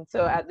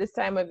at this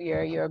time of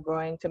year, you're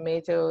growing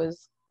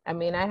tomatoes. I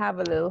mean, I have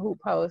a little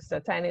hoop house, a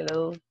tiny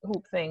little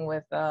hoop thing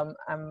with,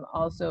 I'm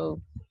also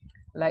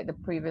like the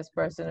previous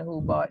person who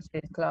bought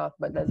shade cloth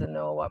but doesn't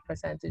know what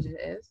percentage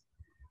it is.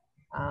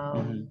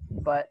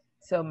 But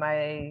so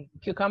my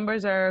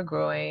cucumbers are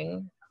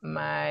growing,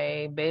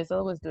 my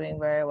basil was doing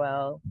very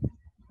well,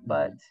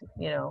 but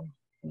I'm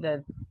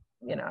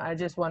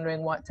just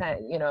wondering what time,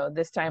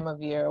 this time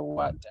of year,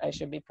 what I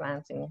should be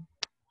planting.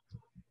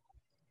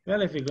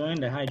 Well, if you're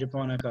going the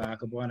hydroponic or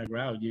aquaponic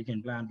route, you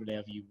can plant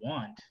whatever you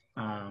want.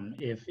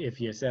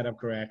 If you're set up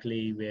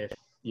correctly with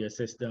your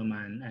system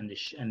and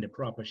the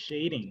proper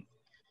shading,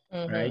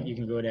 right? You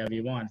can go whatever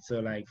you want. So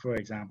like, for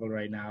example,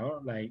 right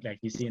now, like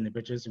you see in the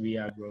pictures, we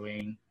are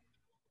growing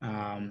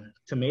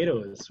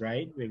tomatoes,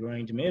 right? We're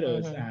growing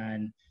tomatoes,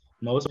 and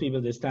most people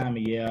this time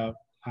of year,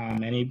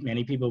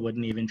 many people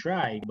wouldn't even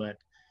try, but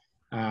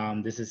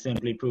this is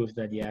simply proof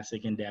that yes,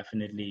 it can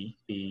definitely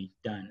be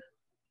done.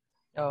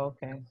 Oh,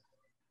 okay.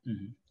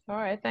 All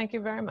right, thank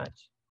you very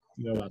much.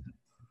 You're welcome.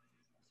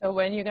 So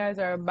when you guys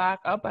are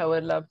back up, I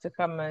would love to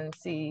come and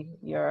see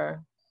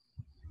your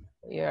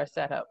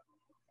setup.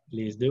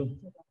 Please do.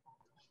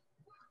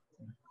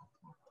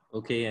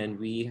 Okay, and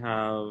we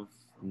have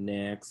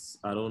next,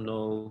 I don't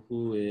know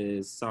who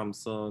is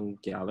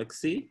Samsung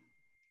Galaxy.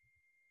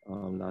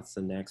 That's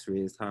the next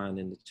raised hand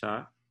in the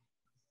chat.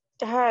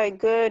 Hi,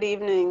 good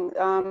evening.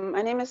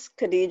 My name is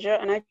Khadija,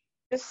 and I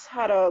just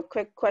had a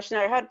quick question.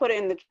 I had put it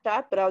in the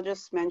chat, but I'll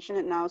just mention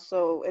it now.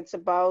 So it's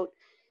about,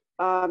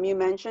 you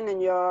mentioned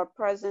in your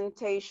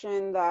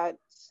presentation that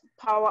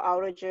power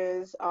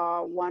outages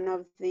are one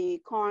of the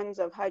cons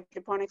of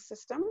hydroponic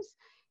systems.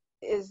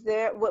 Is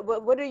there,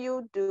 what do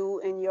you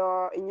do in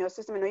your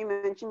system? I know you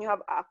mentioned you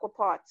have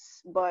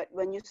aquapots, but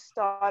when you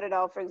started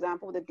out, for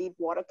example, with a deep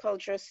water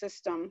culture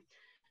system,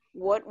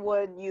 what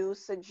would you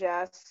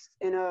suggest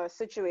in a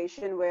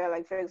situation where,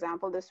 like, for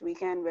example, this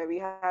weekend where we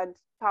had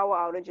power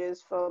outages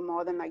for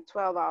more than like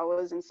 12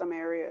 hours in some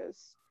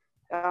areas?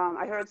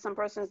 I heard some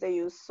persons, they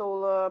use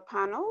solar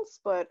panels,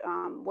 but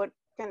what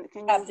can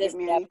you give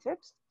me any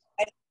tips?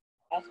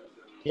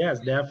 Yes,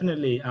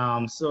 definitely.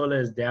 Solar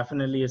is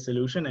definitely a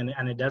solution,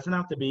 and it doesn't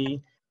have to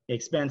be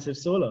expensive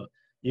solar.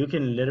 You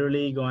can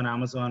literally go on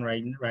Amazon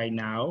right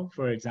now.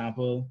 For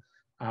example,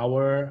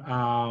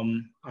 the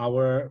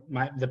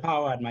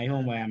power at my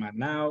home where I'm at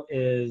now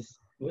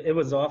it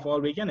was off all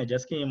weekend. It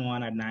just came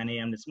on at 9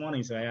 a.m. this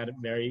morning, so I had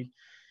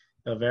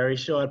a very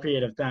short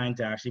period of time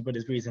to actually put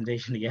this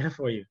presentation together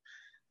for you.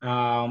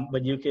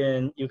 But you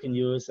can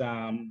use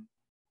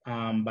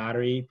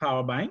battery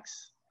power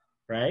banks,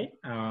 right?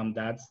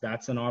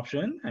 That's an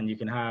option, and you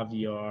can have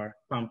your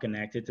pump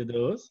connected to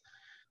those.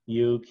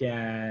 Those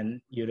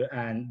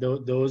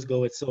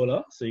go with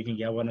solar, so you can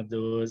get one of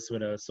those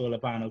with a solar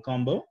panel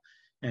combo,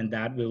 and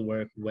that will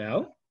work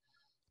well.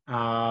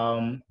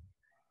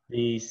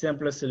 The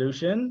simplest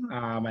solution,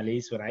 at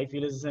least what I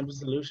feel is a simple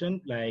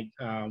solution, like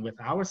with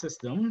our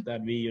system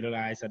that we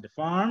utilize at the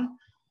farm,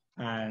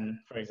 and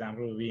for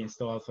example, we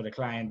installed for the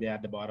client there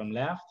at the bottom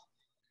left,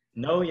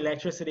 no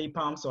electricity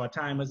pumps or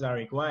timers are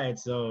required.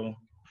 So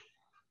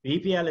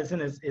BPL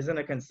isn't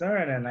a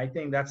concern, and I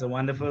think that's a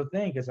wonderful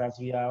thing because, as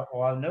we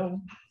all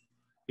know,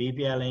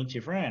 BPL ain't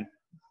your friend.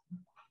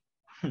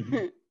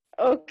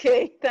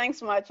 Okay,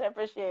 thanks much. I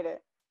appreciate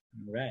it.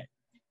 Right.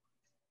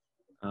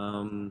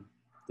 The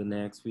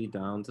next we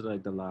down to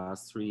like the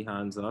last 3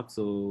 hands up.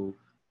 So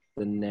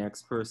the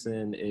next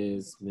person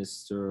is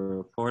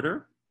Mr.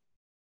 Porter,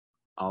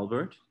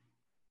 Albert.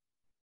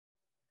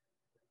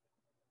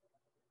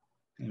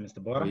 Hey, Mr.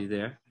 Are Porter. you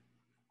there?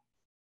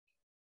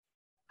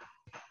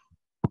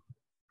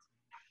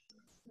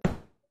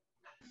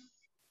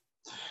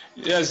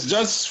 Yes,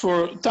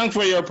 thanks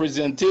for your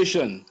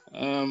presentation.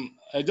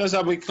 I just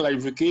have a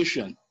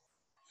clarification.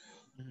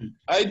 Mm-hmm.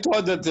 I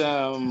thought that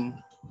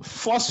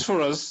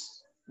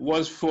phosphorus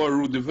was for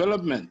root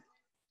development.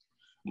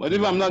 But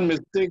if I'm not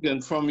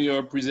mistaken, from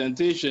your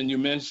presentation, you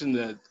mentioned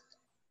that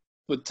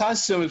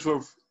potassium is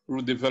for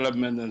root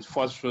development and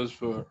phosphorus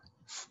for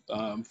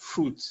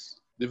fruits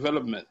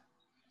development.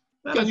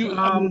 Well, Can you,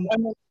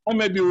 I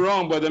may be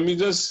wrong, but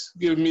just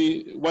give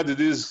me what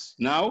it is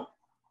now.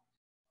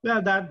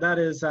 Well, that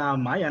is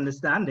my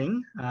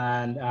understanding,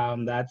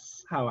 and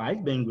that's how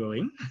I've been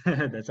growing.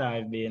 That's how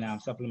I've been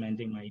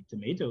supplementing my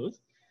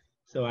tomatoes.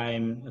 So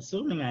I'm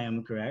assuming I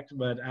am correct,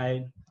 but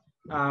I'm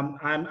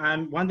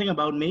one thing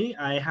about me,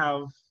 I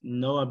have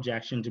no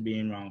objection to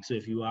being wrong. So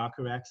if you are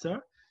correct,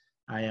 sir,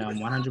 I am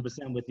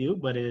 100% with you,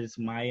 but it is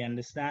my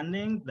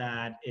understanding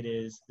that it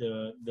is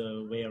the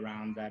way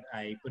around that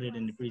I put it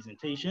in the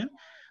presentation.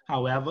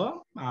 However,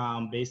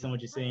 based on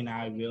what you're saying,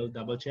 I will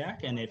double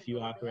check. And if you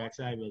are correct,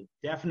 sir, I will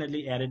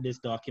definitely edit this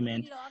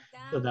document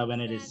so that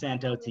when it is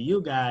sent out to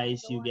you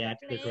guys, you get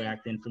the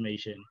correct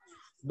information.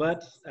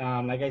 But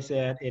like I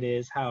said, it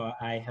is how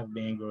I have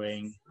been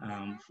growing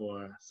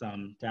for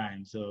some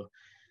time. So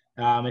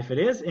if it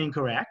is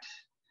incorrect,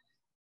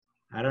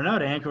 I don't know,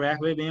 the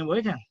incorrect way being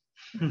working.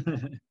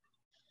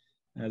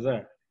 Yes,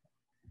 sir.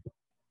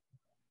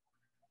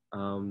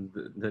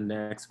 The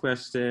next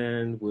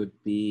question would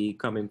be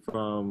coming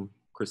from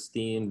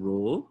Christine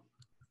Rule.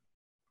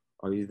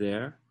 Are you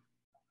there?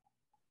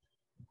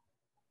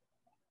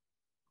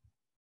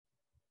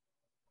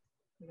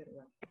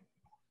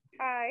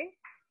 Hi,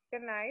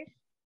 good night.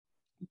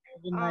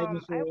 Good night,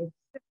 Ms.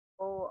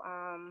 Rule.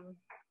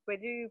 Where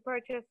do you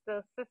purchase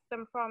the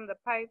system from, the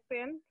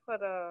piping for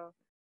the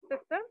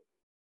system?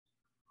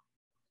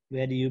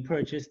 Where do you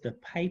purchase the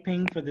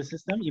piping for the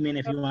system? You mean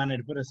if you wanted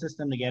to put a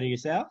system together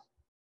yourself?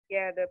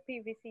 Yeah, the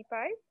PVC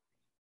pipe.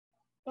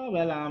 Oh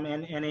well,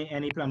 in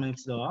any plumbing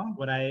store.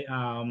 What I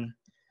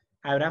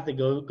would have to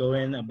go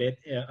in a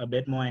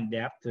bit more in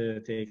depth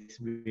to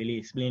really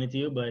explain it to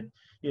you, but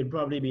you'd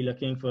probably be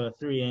looking for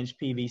 3-inch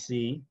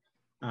PVC.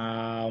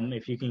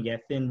 If you can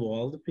get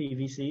thin-walled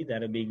PVC,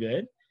 that'd be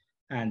good.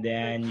 And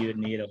then you'd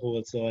need a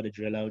hole saw to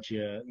drill out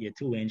your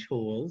 2-inch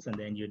holes, and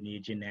then you'd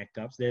need your neck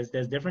cups. There's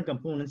different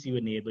components you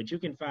would need, but you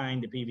can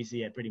find the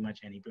PVC at pretty much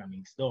any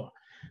plumbing store.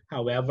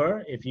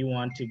 However, if you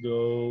want to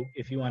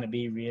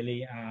be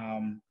really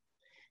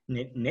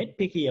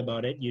nitpicky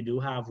about it, you do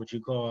have what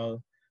you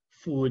call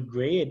food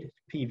grade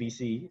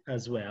PVC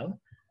as well,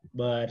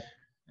 but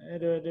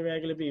the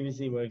regular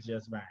PVC works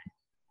just fine.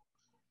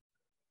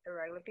 The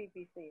regular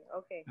PVC,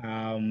 okay.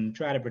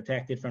 Try to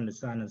protect it from the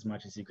sun as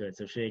much as you could.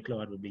 So shea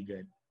cloth would be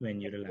good when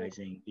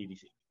utilizing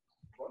PVC.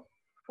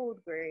 Food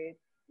grade,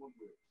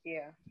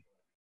 yeah.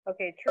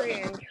 Okay,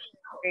 3-inch,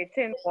 okay,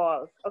 tin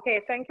walls.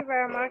 Okay, thank you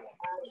very much.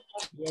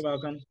 You're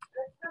welcome.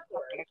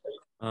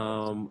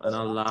 And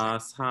our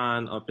last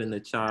hand up in the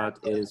chat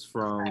is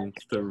from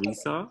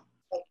Teresa.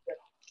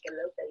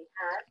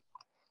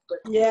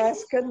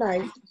 Yes, good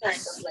night.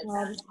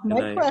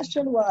 My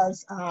question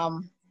was,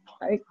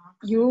 I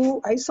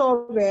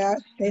saw where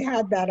they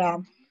had that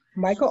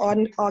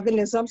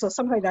microorganisms or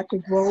something that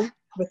could grow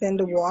within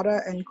the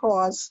water and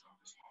cause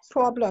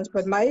problems.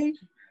 But my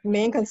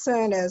main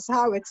concern is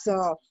how it's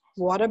a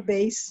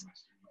water-based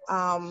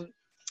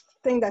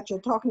thing that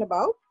you're talking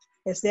about.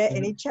 Is there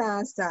any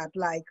chance that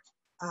like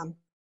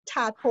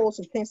tadpoles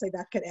and things like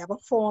that could ever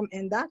form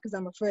in that? Because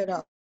I'm afraid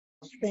of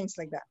things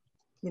like that.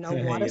 You know,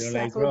 water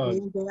cycle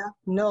being there.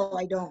 No,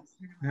 I don't.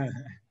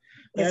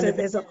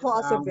 There's a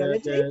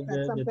possibility.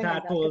 The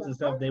tadpoles and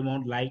stuff, they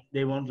won't like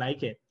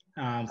it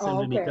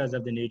simply because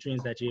of the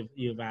nutrients that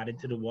you've added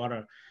to the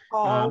water.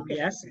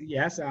 Yes.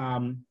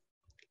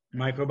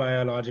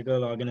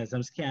 Microbiological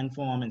organisms can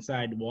form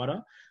inside the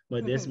water,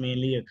 but this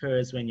mainly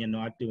occurs when you're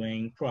not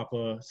doing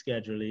proper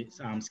scheduled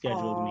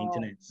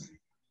maintenance.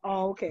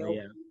 Oh, okay. So,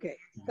 yeah. Okay.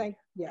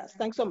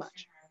 Thanks so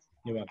much.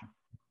 You're welcome.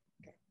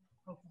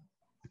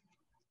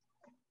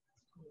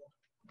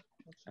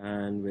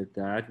 And with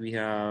that, we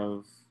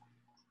have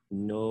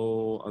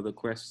no other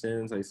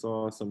questions. I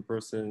saw some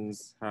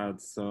persons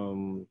had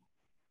some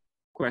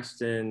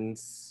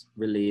questions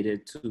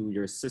related to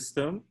your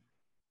system.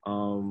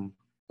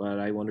 But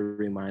I want to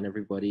remind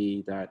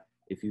everybody that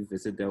if you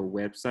visit their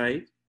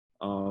website,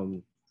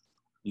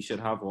 you should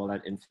have all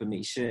that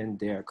information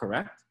there,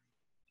 correct?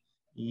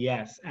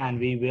 Yes, and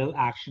we will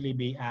actually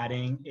be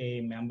adding a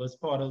members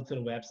portal to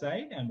the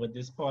website. And what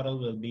this portal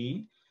will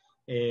be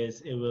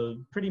is it will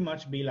pretty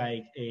much be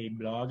like a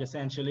blog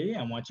essentially.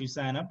 And once you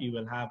sign up, you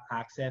will have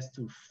access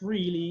to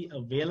freely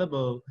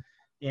available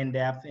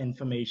in-depth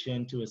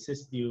information to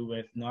assist you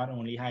with not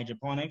only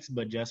hydroponics,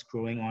 but just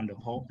growing on the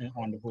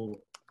whole.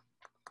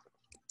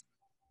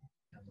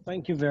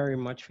 Thank you very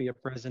much for your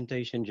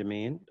presentation,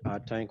 Germaine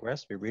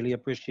Turnquest. We really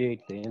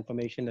appreciate the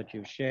information that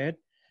you've shared.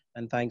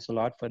 And thanks a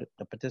lot for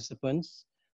the participants